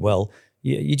really well,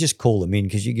 you just call them in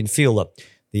because you can feel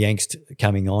the angst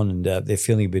coming on and they're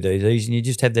feeling a bit at ease, and you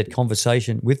just have that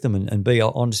conversation with them and be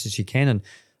honest as you can. And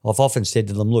I've often said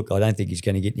to them, look, I don't think he's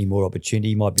going to get any more opportunity.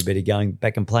 He might be better going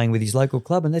back and playing with his local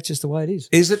club, and that's just the way it is.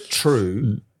 Is it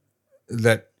true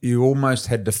that you almost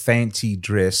had to fancy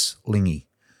dress Lingy?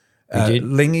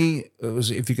 Lingy,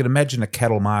 if you could imagine a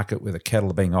cattle market where the cattle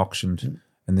are being auctioned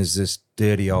and there's this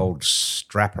dirty old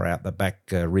strapper out the back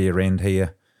rear end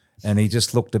here, and he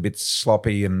just looked a bit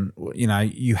sloppy, and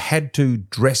you had to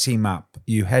dress him up.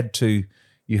 You had to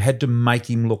make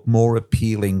him look more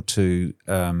appealing to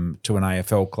an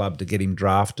AFL club to get him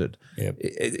drafted. Yep.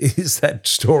 Is that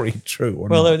story true or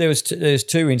not? Well, there's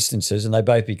 2 instances, and they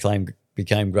both became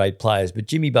great players. But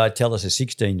Jimmy Bartellis, a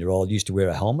 16-year-old, used to wear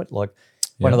a helmet like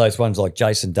one of those ones like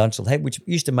Jason Dunstall had, which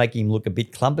used to make him look a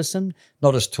bit cumbersome,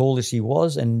 not as tall as he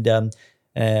was, and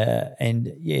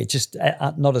just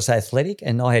not as athletic.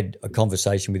 And I had a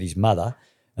conversation with his mother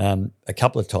a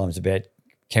couple of times about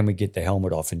can we get the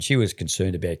helmet off? And she was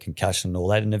concerned about concussion and all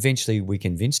that. And eventually we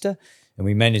convinced her and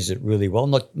we managed it really well.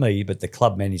 Not me, but the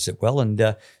club managed it well. And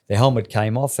the helmet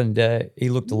came off and he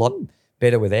looked a lot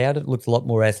better without it, looked a lot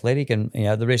more athletic. And,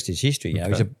 the rest is history.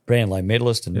 He's a Brownlow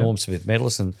medalist and Norm Smith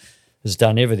medalist and has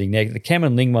done everything. Now, the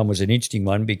Cameron Ling one was an interesting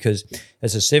one because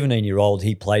as a 17-year-old,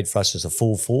 he played for us as a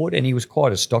full forward and he was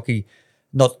quite a stocky,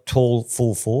 not tall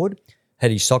full forward, had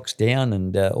his socks down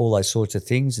and all those sorts of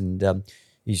things. And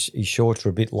his shorts were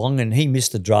a bit long and he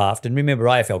missed the draft. And remember,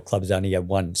 AFL clubs only had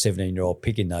one 17-year-old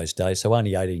pick in those days, so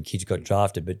only 18 kids got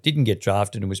drafted, but didn't get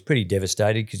drafted and was pretty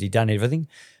devastated because he'd done everything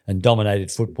and dominated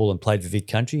football and played for Vic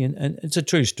Country. And it's a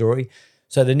true story.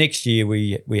 So the next year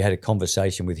we had a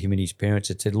conversation with him and his parents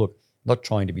that said, look, not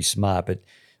trying to be smart, but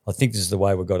I think this is the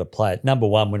way we've got to play it. Number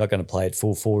one, we're not going to play it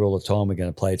full forward all the time. We're going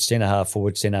to play it centre-half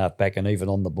forward, centre-half back, and even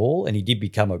on the ball. And he did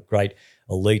become a great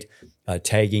elite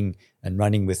tagging and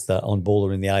running with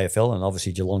on-baller in the AFL and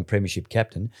obviously Geelong Premiership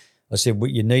captain. I said, well,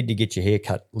 you need to get your hair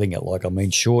cut, Linger,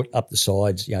 short up the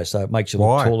sides, so it makes you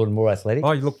look taller and more athletic.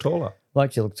 Oh, you look taller.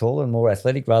 Makes you look taller and more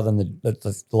athletic rather than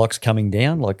the locks coming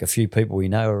down like a few people we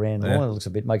know around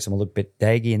It makes them look a bit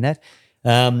daggy and that.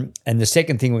 And the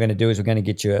second thing we're going to do is we're going to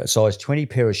get you a size 20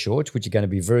 pair of shorts, which are going to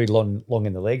be very long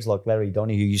in the legs, like Larry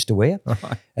Donahue used to wear.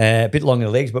 A bit long in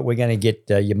the legs, but we're going to get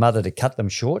your mother to cut them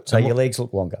short so your legs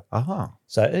look longer.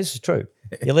 So this is true.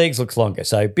 Your legs look longer.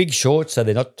 So big shorts so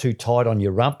they're not too tight on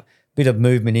your rump. Bit of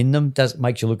movement in them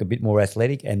makes you look a bit more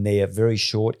athletic, and they're very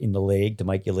short in the leg to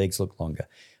make your legs look longer.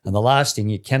 And the last thing,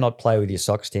 you cannot play with your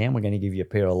socks down. We're going to give you a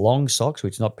pair of long socks,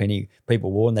 which not many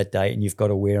people wore on that day, and you've got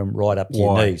to wear them right up to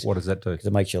your knees. What does that do? Because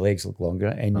it makes your legs look longer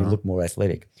and you look more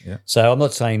athletic. Yeah. So I'm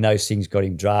not saying those things got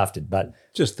him drafted, but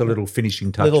just the little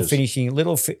finishing touches.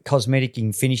 Little cosmetic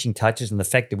finishing touches, and the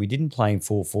fact that we didn't play him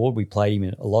full forward, we played him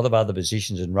in a lot of other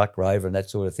positions in ruck rover and that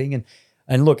sort of thing.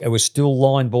 And look, it was still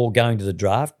line ball going to the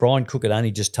draft. Brian Cook had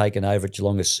only just taken over at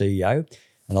Geelong as CEO.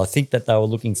 And I think that they were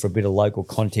looking for a bit of local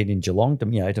content in Geelong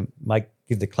to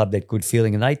give the club that good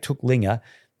feeling. And they took Linger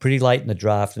pretty late in the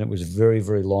draft, and it was very,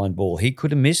 very line ball. He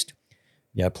could have missed.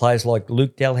 Players like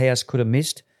Luke Dalhouse could have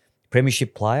missed,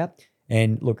 premiership player.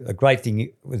 And look, a great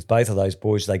thing with both of those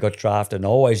boys, they got drafted. And I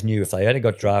always knew if they had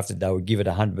got drafted, they would give it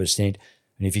 100%. And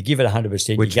if you give it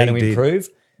 100%, you're going to improve.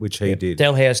 Which he did.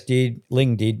 Dalhouse did,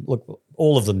 Ling did. Look,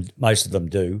 all of them, most of them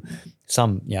do.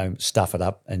 Some, stuff it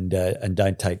up and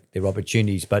don't take their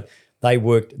opportunities, but they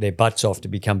worked their butts off to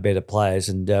become better players,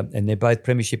 and they're both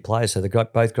premiership players, so they're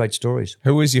both great stories.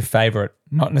 Who was your favourite?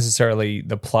 Not necessarily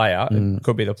the player, it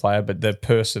could be the player, but the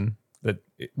person that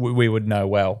we would know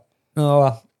well.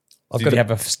 Did you have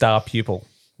a star pupil?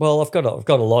 Well, I've got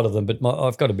a lot of them, but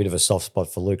I've got a bit of a soft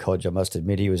spot for Luke Hodge, I must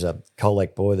admit. He was a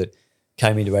Colac boy that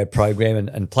came into our program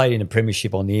and played in a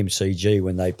premiership on the MCG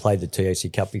when they played the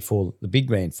TAC Cup before the big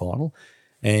grand final.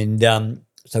 And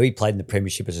so he played in the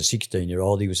premiership as a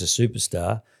 16-year-old. He was a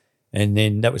superstar. And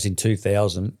then that was in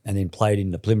 2000, and then played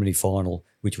in the preliminary final,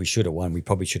 which we should have won. We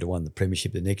probably should have won the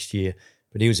premiership the next year.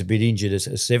 But he was a bit injured as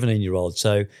a 17-year-old.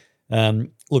 So,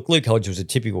 look, Luke Hodge was a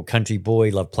typical country boy.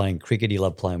 He loved playing cricket. He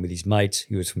loved playing with his mates.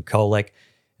 He was from Colac.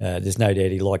 There's no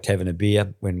doubt he liked having a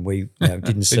beer when we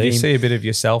didn't see him. Did you see a bit of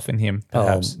yourself in him,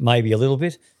 perhaps? Maybe a little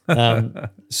bit.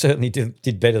 Certainly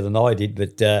did better than I did,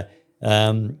 but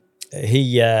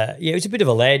he was a bit of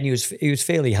a lad, and he was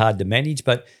fairly hard to manage.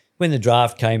 But when the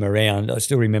draft came around, I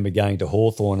still remember going to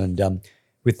Hawthorn and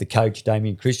with the coach,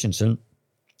 Damien Christensen,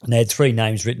 and they had three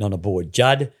names written on a board: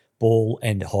 Judd, Ball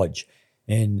and Hodge.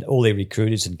 And all their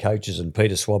recruiters and coaches and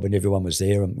Peter Swab and everyone was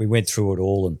there, and we went through it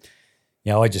all. And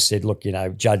I just said, look,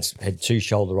 Judd's had two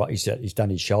shoulder. He's done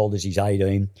his shoulders. He's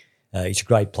 18. He's a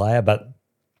great player, but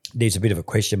there's a bit of a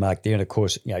question mark there. And of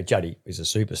course, Juddy is a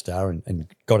superstar and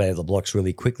got out of the blocks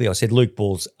really quickly. I said, Luke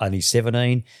Ball's only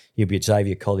 17. He'll be at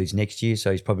Xavier College next year,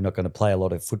 so he's probably not going to play a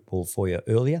lot of football for you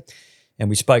earlier. And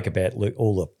we spoke about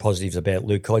all the positives about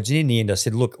Luke Hodge. And in the end, I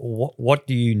said, look, what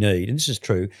do you need? And this is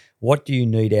true. What do you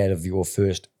need out of your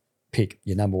first pick,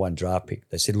 your number one draft pick?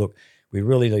 They said, look, we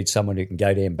really need someone who can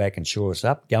go down back and shore us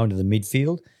up, go into the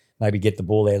midfield, maybe get the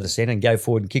ball out of the centre and go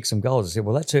forward and kick some goals. I said,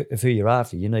 well, that's who you're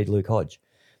after. You need Luke Hodge.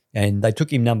 And they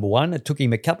took him number one. It took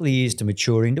him a couple of years to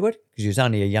mature into it because he was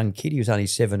only a young kid. He was only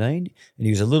 17 and he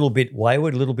was a little bit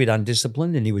wayward, a little bit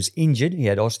undisciplined, and he was injured. He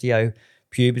had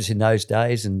osteopubis in those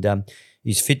days, and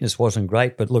his fitness wasn't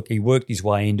great. But look, he worked his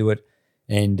way into it,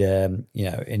 and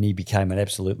and he became an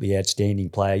absolutely outstanding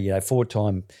player.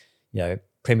 Four-time,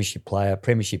 premiership player,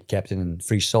 premiership captain, and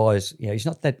for his size, he's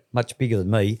not that much bigger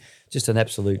than me. Just an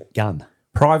absolute gun.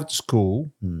 Private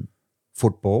school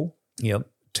football. Yep.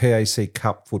 TAC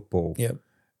Cup football. Yep.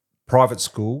 private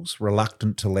schools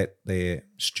reluctant to let their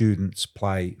students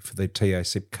play for the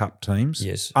TASIP Cup teams.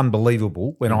 Yes.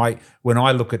 Unbelievable. When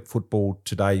I look at football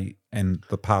today and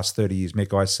the past 30 years,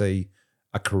 Mick, I see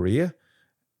a career.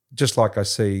 Just like I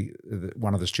see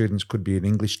one of the students could be an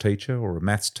English teacher or a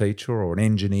maths teacher or an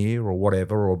engineer or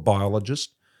whatever, or a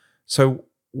biologist. So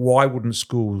why wouldn't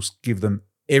schools give them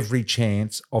every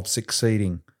chance of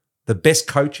succeeding? The best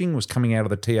coaching was coming out of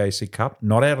the TAC Cup,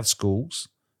 not out of schools.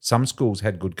 Some schools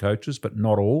had good coaches, but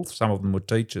not all. Some of them were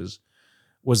teachers.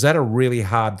 Was that a really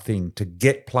hard thing to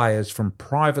get players from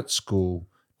private school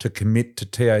to commit to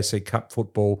TAC Cup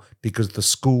football because the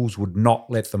schools would not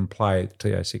let them play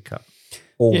TAC Cup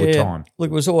all the time?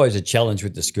 Look, it was always a challenge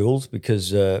with the schools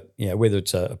because, whether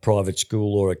it's a private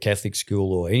school or a Catholic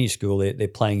school or any school, they're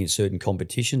playing in certain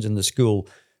competitions, and the school,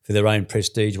 for their own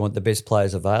prestige, want the best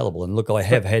players available. And look, I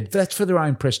have had... That's for their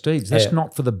own prestige. That's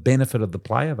not for the benefit of the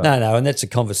player, though. No, and that's a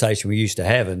conversation we used to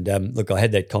have. And look, I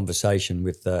had that conversation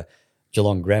with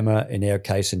Geelong Grammar in our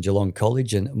case and Geelong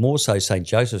College, and more so St.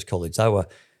 Joseph's College. They were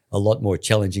a lot more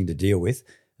challenging to deal with.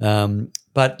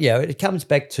 But, it comes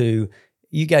back to...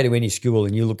 You go to any school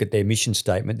and you look at their mission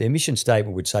statement. Their mission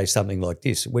statement would say something like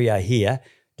this: we are here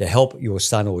to help your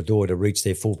son or daughter reach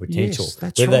their full potential, yes,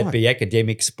 that's whether right. that be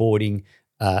academic, sporting,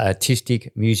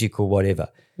 artistic, musical, whatever.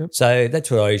 Yep. So that's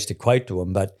what I used to quote to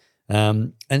them. But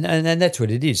and that's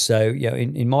what it is. So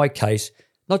in my case,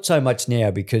 not so much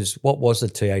now, because what was the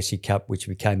TAC Cup, which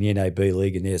became the NAB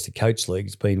League, and there's the Coach League,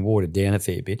 it's been watered down a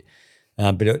fair bit.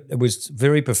 But it was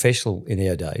very professional in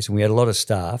our days, and we had a lot of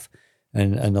staff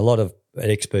and a lot of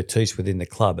expertise within the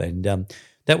club, and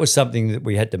that was something that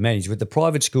we had to manage. With the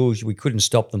private schools, we couldn't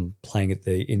stop them playing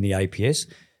in the APS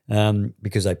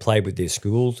because they played with their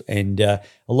schools, and a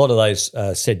lot of those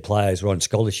said players were on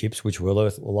schools, which were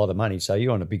worth a lot of money. So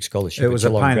you're on a big scholarship. It was a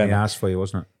pain in the ass for you,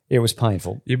 wasn't it? It was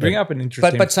painful. You bring up an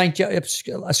interesting... But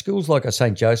schools like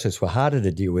St. Joseph's were harder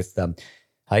to deal with,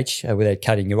 without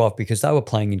cutting you off, because they were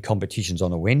playing in competitions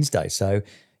on a Wednesday. So,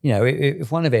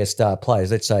 if one of our star players,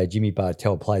 let's say Jimmy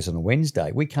Bartell, plays on a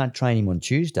Wednesday, we can't train him on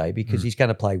Tuesday because he's going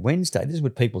to play Wednesday. This is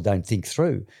what people don't think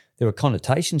through. There are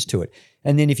connotations to it.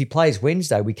 And then if he plays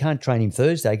Wednesday, we can't train him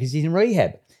Thursday because he's in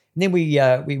rehab. And then we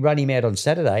run him out on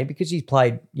Saturday because he's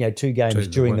played 2 games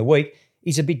during the week.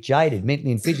 He's a bit jaded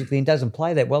mentally and physically and doesn't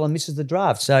play that well and misses the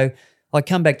draft. So I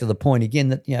come back to the point again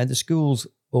that the schools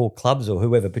or clubs or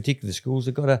whoever, particular schools,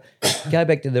 have got to go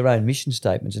back to their own mission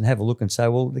statements and have a look and say,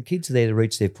 well, the kids are there to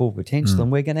reach their full potential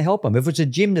and we're going to help them. If it's a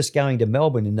gymnast going to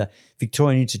Melbourne in the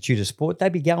Victorian Institute of Sport,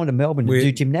 they'd be going to Melbourne to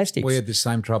do gymnastics. We had the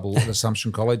same trouble at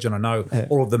Assumption College, and I know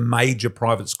all of the major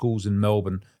private schools in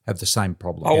Melbourne have the same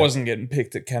problem. I wasn't getting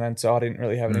picked at Cannon, so I didn't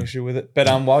really have an issue with it. But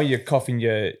while you're coughing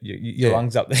your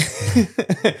lungs up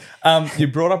there, you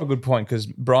brought up a good point, because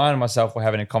Brian and myself were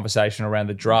having a conversation around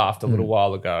the draft a little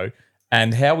while ago,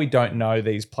 and how we don't know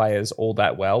these players all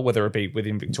that well, whether it be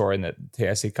within Victoria in the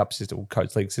TAC Cup system or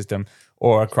Coach League system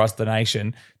or across the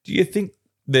nation. Do you think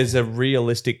there's a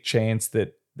realistic chance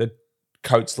that the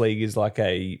Coach League is like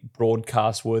a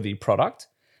broadcast-worthy product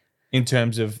in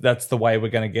terms of that's the way we're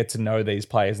going to get to know these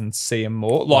players and see them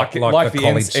more? Like the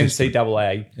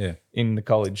NCAA in the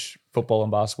college football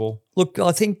and basketball? Look,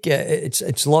 I think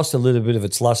it's lost a little bit of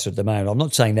its luster at the moment. I'm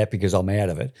not saying that because I'm out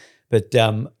of it. But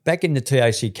back in the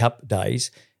TAC Cup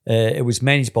days, it was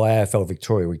managed by AFL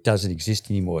Victoria, which doesn't exist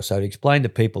anymore. So to explain to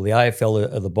people, the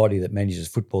AFL are the body that manages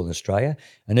football in Australia.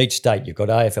 And each state, you've got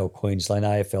AFL Queensland,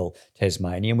 AFL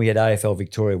Tasmania, and we had AFL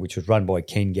Victoria, which was run by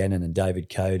Ken Gannon and David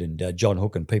Code and John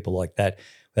Hook and people like that.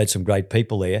 We had some great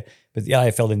people there. But the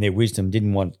AFL, in their wisdom,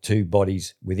 didn't want 2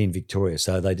 bodies within Victoria.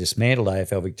 So they dismantled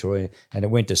AFL Victoria and it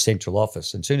went to central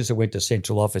office. And as soon as it went to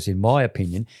central office, in my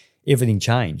opinion, everything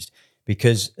changed.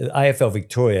 Because AFL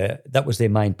Victoria, that was their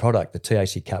main product, the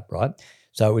TAC Cup, right?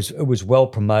 So it was well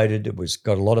promoted. It was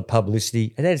got a lot of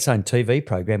publicity. It had its own TV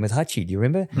program with Hutchie. Do you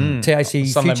remember? TAC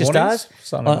Sunday Future mornings?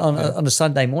 Stars on a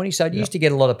Sunday morning. So it used to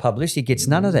get a lot of publicity. It gets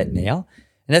none of that now.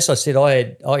 And as I said,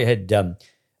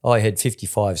 I had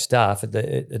 55 staff at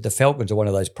the Falcons are one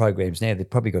of those programs now. They've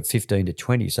probably got 15 to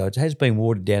 20. So it has been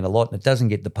watered down a lot, and it doesn't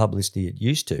get the publicity it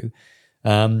used to.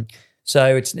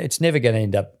 So it's never going to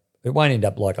end up. It won't end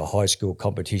up like a high school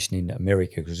competition in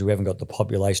America because we haven't got the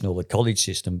population or the college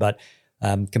system. But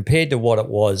compared to what it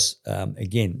was,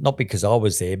 again, not because I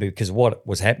was there, but because what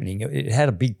was happening, it had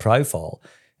a big profile.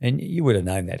 And you would have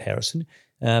known that, Harrison.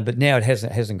 But now it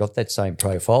hasn't got that same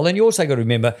profile. And you also got to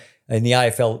remember in the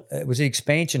AFL, it was an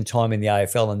expansion time in the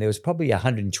AFL, and there was probably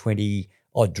 120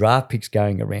 odd draft picks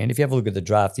going around. If you have a look at the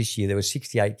draft this year, there were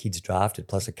 68 kids drafted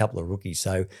plus a couple of rookies.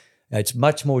 So it's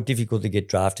much more difficult to get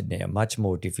drafted now, much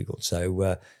more difficult.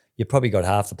 So, you probably got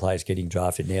half the players getting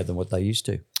drafted now than what they used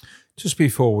to. Just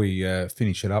before we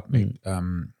finish it up, Mick,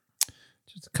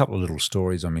 just a couple of little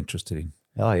stories I'm interested in.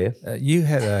 Oh yeah, you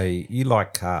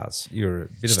like cars. You're a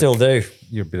bit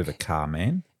You're a bit of a car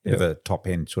man, bit of a top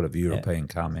end sort of European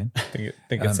car man. I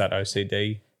think it's that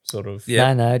OCD sort of.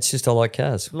 Yeah. No, it's just I like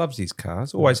cars. Loves his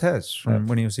cars. Always has from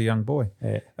when he was a young boy.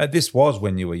 Yeah. This was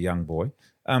when you were a young boy.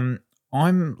 I'm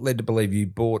led to believe you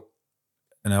bought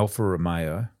an Alfa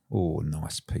Romeo. Oh,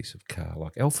 nice piece of car.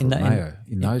 Like Alfa Romeo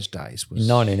in those days was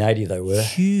in 1980 they were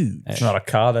huge. It's not a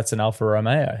car, that's an Alfa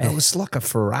Romeo. It was like a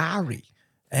Ferrari.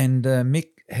 And Mick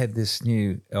had this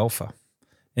new Alfa.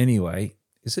 Anyway,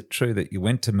 is it true that you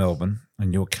went to Melbourne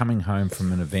and you were coming home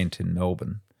from an event in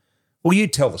Melbourne? Well, you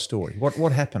tell the story.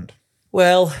 What happened?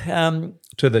 Well,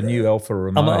 to the new Alfa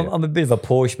Romeo. I'm a bit of a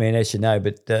Porsche man, as you know,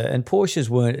 but and Porsches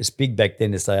weren't as big back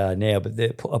then as they are now. But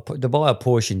to buy a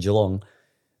Porsche in Geelong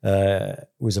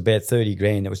was about 30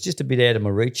 grand. It was just a bit out of my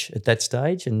reach at that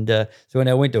stage. And so when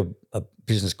I went to a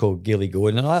business called Gilly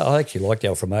Gordon, and I actually liked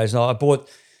Alfa Romeos, and I bought.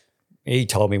 He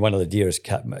told me one of the dearest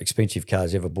expensive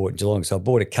cars ever bought in Geelong. So I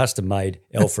bought a custom-made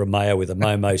Alfa Romeo with a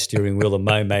Momo steering wheel, a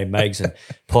Momo mags and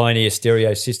Pioneer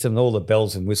stereo system, and all the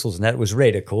bells and whistles and that. It was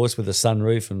red, of course, with a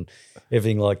sunroof and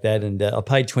everything like that. And I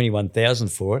paid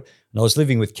 $21,000 for it. And I was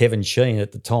living with Kevin Sheen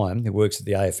at the time, who works at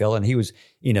the AFL, and he was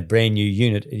in a brand new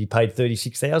unit and he paid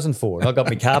 $36,000 for it. And I got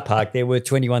my car parked there worth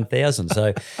 $21,000.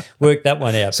 So worked that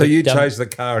one out. So you chose the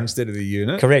car instead of the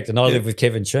unit? Correct. And I lived with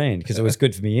Kevin Sheen because it was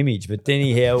good for my image. But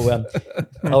anyhow,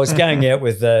 I was going out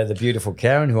with the beautiful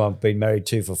Karen, who I've been married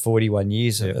to for 41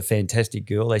 years, a fantastic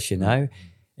girl, as you know.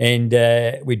 And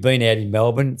we'd been out in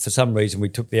Melbourne. For some reason, we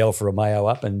took the Alfa Romeo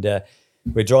up and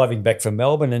we're driving back from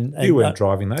Melbourne. And you weren't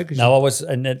driving though? No, I was.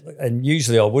 And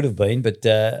usually I would have been, but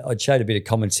I'd showed a bit of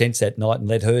common sense that night and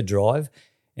let her drive.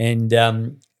 And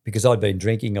because I'd been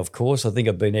drinking, of course. I think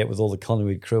I'd been out with all the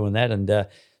Collingwood crew and that. And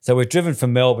so we've driven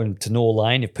from Melbourne to Nor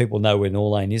Lane, if people know where Nor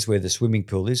Lane is, where the swimming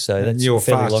pool is. So that's a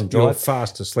fairly long drive. You're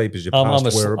fast asleep as you passed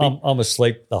Werribee. I'm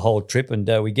asleep the whole trip, and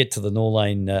we get to the Nor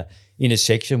Lane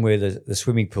intersection where the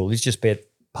swimming pool is, just about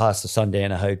past the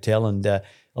Sundowner Hotel, and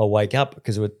I wake up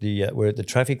because we're at the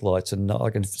traffic lights and I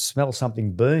can smell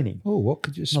something burning. Oh, what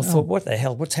could you smell? And I thought, what the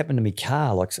hell? What's happened to my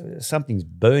car? Like something's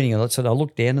burning. And so I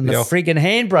look down and the friggin'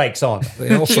 handbrake's on.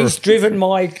 She's driven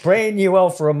my brand new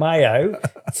Alfa Romeo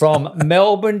from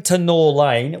Melbourne to Nor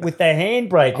Lane with the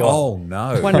handbrake on. Oh, no.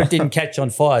 I wonder if it didn't catch on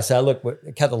fire. So look,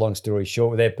 cut the long story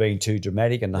short without being too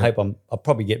dramatic, and I hope I'll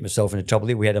probably get myself into trouble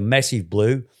here. We had a massive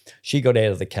blue. She got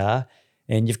out of the car.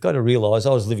 And you've got to realise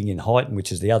I was living in Highton,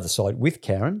 which is the other side, with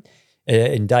Karen,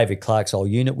 in David Clark's old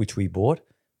unit, which we bought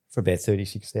for about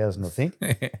 $36,000, I think.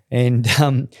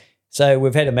 And so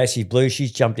we've had a massive blue.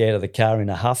 She's jumped out of the car in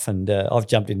a huff, and I've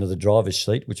jumped into the driver's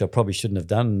seat, which I probably shouldn't have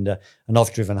done, and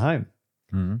I've driven home.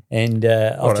 Mm-hmm. And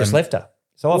I've just left her.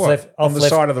 So I've left on the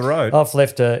side of the road. I've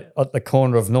left her at the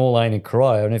corner of Nor Lane and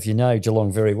Corio, and if you know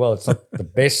Geelong very well, it's not the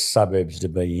best suburbs to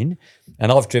be in.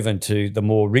 And I've driven to the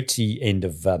more ritzy end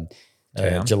of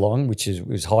Geelong, which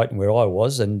was Highton where I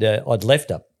was, and I'd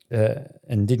left her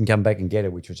and didn't come back and get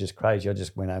her, which was just crazy. I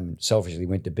just went home and selfishly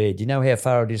went to bed. Do you know how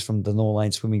far it is from the Nor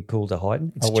Lane swimming pool to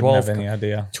Highton? I wouldn't have any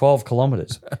idea. 12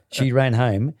 kilometres. She ran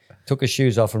home, took her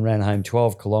shoes off and ran home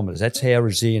 12 kilometres. That's how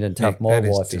resilient and tough my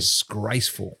wife is.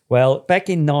 Disgraceful. Well, back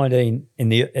in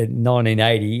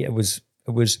 1980, it was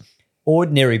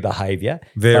ordinary behaviour.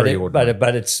 Very ordinary.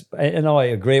 But it's, and I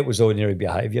agree it was ordinary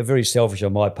behaviour, very selfish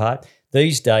on my part.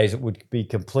 These days, it would be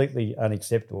completely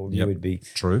unacceptable. Yep,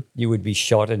 You would be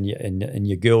shot, and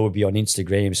your girl would be on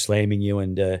Instagram slamming you,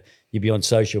 and you'd be on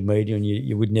social media, and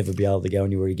you would never be able to go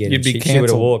anywhere again. You'd be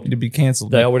cancelled. You'd be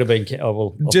cancelled. I would have been. I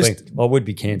would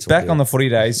be cancelled. Back on the footy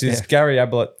days, is Gary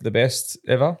Ablett the best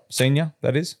ever, senior?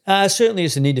 That is certainly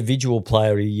as an individual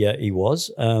player, he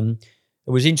was. It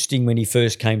was interesting when he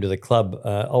first came to the club.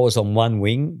 I was on one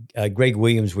wing. Greg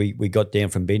Williams, we got down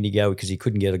from Bendigo because he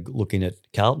couldn't get a look in at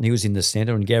Carlton. He was in the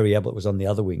centre, and Gary Ablett was on the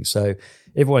other wing. So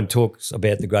everyone talks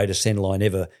about the greatest centre line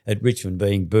ever at Richmond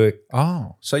being Burke.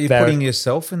 Oh, so you're putting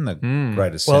yourself in the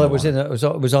greatest centre line. Well,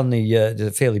 it was on there's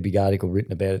a fairly big article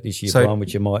written about it this year, Brian,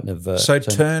 which you mightn't have. Seen.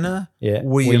 Turner,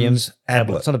 Williams,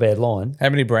 Ablett. It's not a bad line. How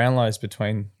many Brownlows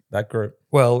between that group?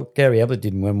 Well, Gary Ablett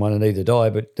didn't win one and neither did I,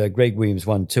 but Greg Williams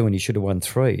won 2 and he should have won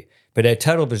 3. But our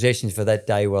total possessions for that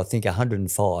day were, I think,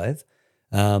 105.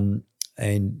 And,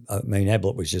 I mean,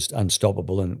 Ablett was just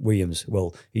unstoppable, and Williams,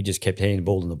 well, he just kept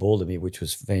handballing the ball to me, which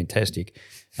was fantastic.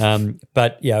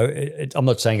 But, you know, I'm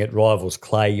not saying it rivals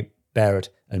Clay, Barrett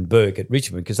and Burke at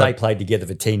Richmond because they played together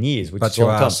for 10 years, which is a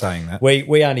long time. Saying that.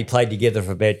 We only played together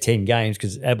for about 10 games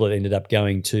because Ablett ended up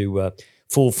going to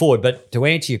full forward. But to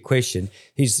answer your question,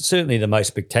 he's certainly the most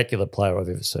spectacular player I've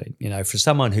ever seen. You know, for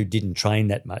someone who didn't train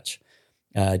that much,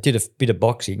 did a bit of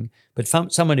boxing, but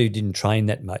someone who didn't train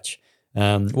that much.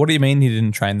 What do you mean he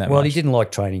didn't train that much? Well, he didn't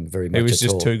like training very much. He was at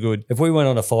just all. too good. If we went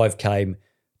on a 5K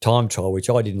time trial, which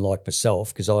I didn't like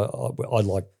myself because I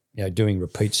like doing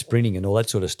repeat sprinting and all that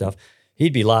sort of stuff,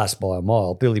 he'd be last by a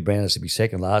mile. Billy Brown has to be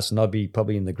second last, and I'd be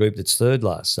probably in the group that's third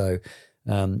last. So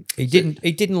he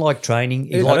didn't like training.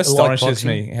 He That astonishes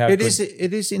me. How It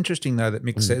is interesting though that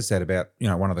Mick says that about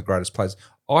one of the greatest players.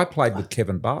 I played with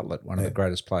Kevin Bartlett, one of the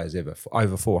greatest players ever,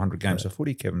 over 400 games of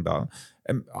footy. Kevin Bartlett.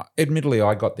 And admittedly,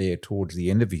 I got there towards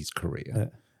the end of his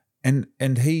career, and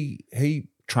he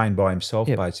trained by himself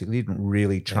basically. He didn't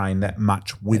really train that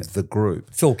much with the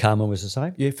group. Phil Carman was the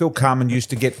same. Yeah, Phil Carman used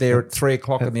to get there at 3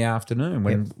 o'clock in the afternoon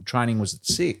when training was at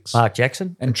 6. Mark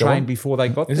Jackson. And trained before they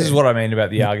got there. This is what I mean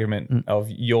about the argument of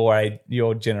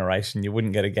your generation. You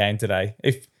wouldn't get a game today.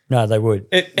 No, they would.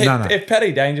 If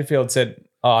Paddy Dangerfield said,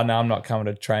 "Oh no, I'm not coming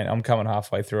to train. I'm coming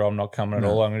halfway through. I'm not coming at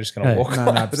all. I'm just going to walk." No,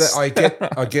 but I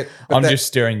get. But I'm just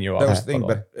stirring you up. That was the thing.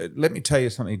 But let me tell you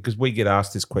something, because we get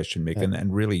asked this question, Mick,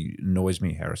 and really annoys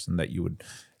me, Harrison, that you would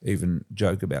even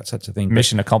joke about such a thing.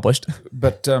 Mission accomplished.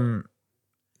 But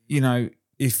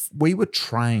if we were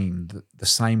trained the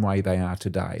same way they are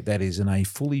today, that is in a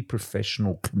fully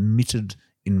professional, committed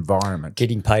environment,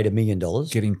 Getting paid $1 million.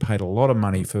 getting paid a lot of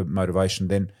money for motivation,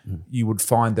 then you would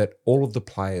find that all of the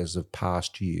players of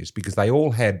past years, because they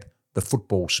all had the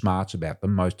football smarts about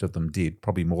them, most of them did,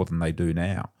 probably more than they do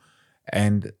now,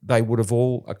 and they would have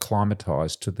all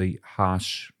acclimatised to the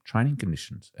harsh training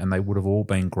conditions, and they would have all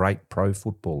been great pro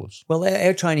footballers. Well,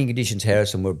 our training conditions,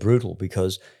 Harrison, were brutal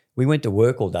because we went to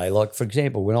work all day. Like, for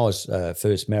example, when I was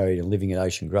first married and living in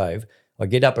Ocean Grove, I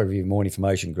get up every morning from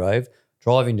Ocean Grove,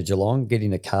 drive into Geelong, get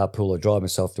in a carpool or drive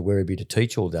myself to Werribee to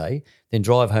teach all day, then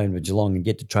drive home to Geelong and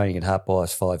get to training at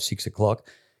 5:30, 6 o'clock.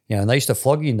 And they used to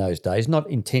flog you in those days, not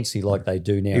intensely like they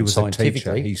do now He was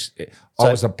scientifically. a teacher. I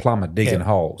was a plumber digging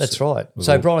holes. That's right.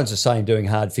 So Brian's the same, doing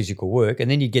hard physical work, and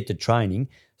then you get to training.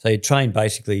 So you train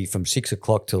basically from 6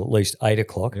 o'clock till at least 8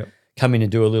 o'clock, come in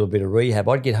and do a little bit of rehab.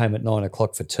 I'd get home at 9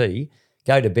 o'clock for tea,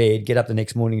 go to bed, get up the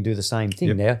next morning and do the same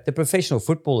thing. Now, the professional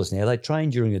footballers now, they train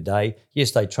during the day.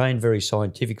 Yes, they train very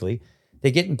scientifically.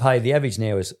 They're getting paid. The average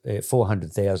now is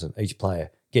 $400,000 each player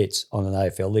gets on an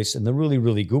AFL list. And the really,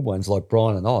 really good ones like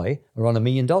Brian and I are on $1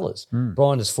 million.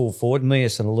 Brian is full forward, me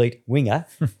as an elite winger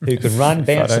who can run,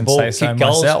 bounce the ball, kick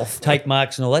goals, take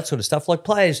marks and all that sort of stuff. Like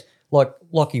players like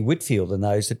Lockie Whitfield and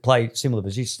those that play similar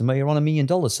positions to me are on $1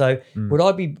 million. So would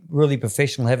I be really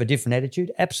professional, have a different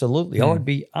attitude? Absolutely. I would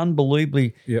be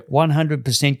unbelievably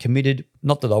 100% committed.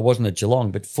 Not that I wasn't at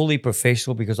Geelong, but fully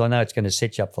professional because I know it's going to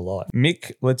set you up for life.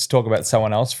 Mick, let's talk about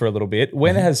someone else for a little bit.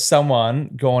 When has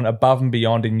someone gone above and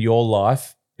beyond in your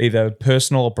life, either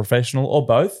personal or professional or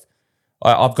both?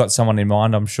 I've got someone in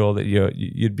mind I'm sure that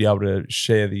you'd be able to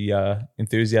share the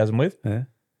enthusiasm with. Yeah.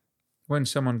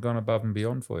 When's someone gone above and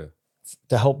beyond for you?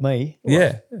 To help me?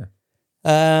 Yeah.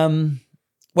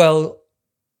 Well,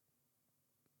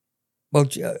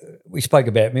 we spoke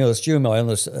about meals. During my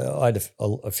illness, I had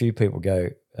a few people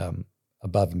go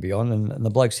above and beyond, and the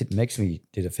bloke sitting next to me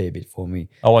did a fair bit for me.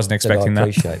 I wasn't expecting that. I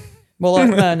appreciate. Well,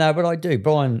 no, but I do.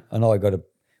 Brian and I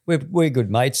we're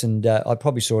good mates, and I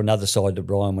probably saw another side to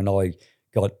Brian when I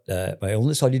got my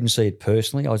illness. I didn't see it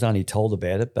personally. I was only told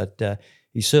about it, but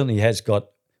he certainly has got,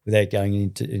 without going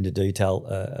into detail,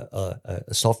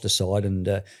 a softer side, and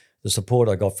the support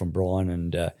I got from Brian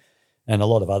and a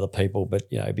lot of other people. But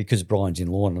because Brian's in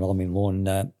Lawn and I'm in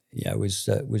Lawn,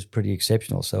 was pretty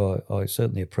exceptional. So I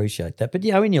certainly appreciate that. But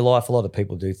in your life, a lot of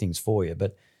people do things for you.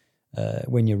 But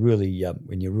when you're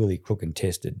really crook and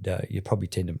tested, you probably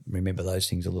tend to remember those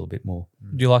things a little bit more.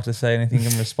 Would you like to say anything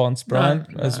in response, Brian,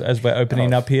 as we're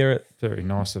opening up here? Very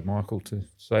nice of Michael to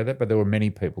say that, but there were many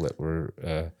people that were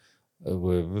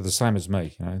the same as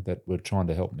me, that were trying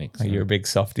to help Mick. So you're a big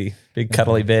softy, big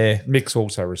cuddly bear. Mick's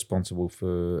also responsible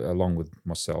for, along with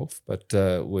myself, but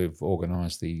we've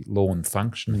organised the Lawn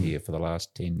Function here for the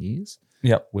last 10 years.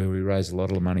 Yep. Where we raise a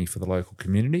lot of money for the local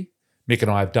community. Mick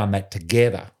and I have done that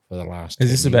together for the last 10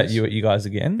 years. Is this about you guys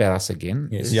again? About us again.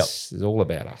 Yes. This is all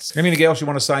about us. Anything else you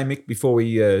want to say, Mick, before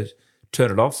we turn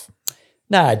it off?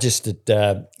 No, just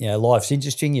that life's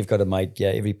interesting. You've got to make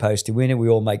every post a winner. We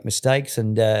all make mistakes,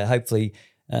 and hopefully,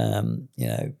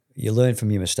 you learn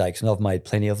from your mistakes. And I've made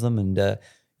plenty of them. And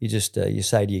you just you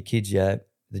say to your kids, that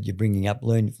you're bringing up,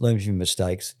 learn from your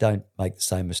mistakes. Don't make the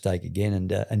same mistake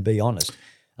again, and be honest.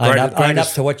 Own up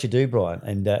to what you do, Brian,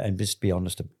 and just be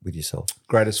honest with yourself.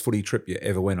 Greatest footy trip you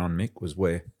ever went on, Mick, was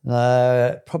where?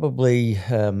 Probably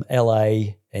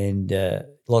LA and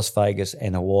Las Vegas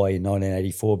and Hawaii in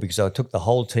 1984 because I took the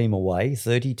whole team away,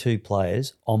 32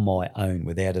 players on my own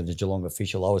without a Geelong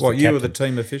official. I was Well, the you captain. were the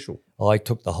team official. I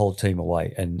took the whole team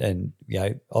away, and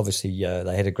obviously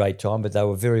they had a great time, but they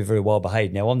were very, very well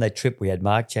behaved. Now on that trip we had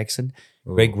Mark Jackson,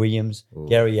 Greg Williams,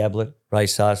 Gary Ablett, Ray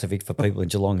Sarcevic for people in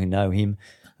Geelong who know him,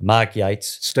 Mark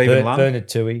Yates, Stephen Lunn? Bernard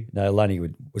Toohey. No, Lunny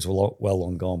was well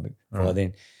long gone by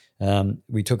then.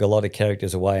 We took a lot of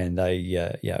characters away, and they,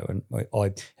 and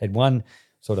I had one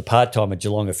sort of part-time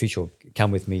Geelong official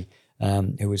come with me,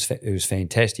 who was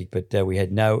fantastic. But we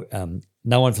had no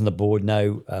one from the board,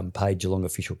 no paid Geelong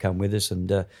official come with us,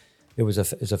 and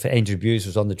Andrew Buse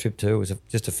was on the trip too. It was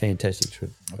just a fantastic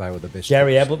trip. They were the best.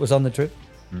 Gary Ablett was on the trip.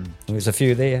 There was a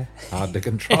few there. Hard to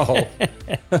control. All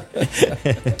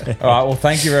right. Well,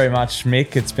 thank you very much,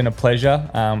 Mick. It's been a pleasure.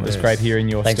 It was great hearing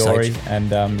your Thanks, story. H.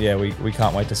 And we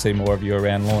can't wait to see more of you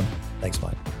around Lawn. Thanks,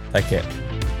 mate. Take care.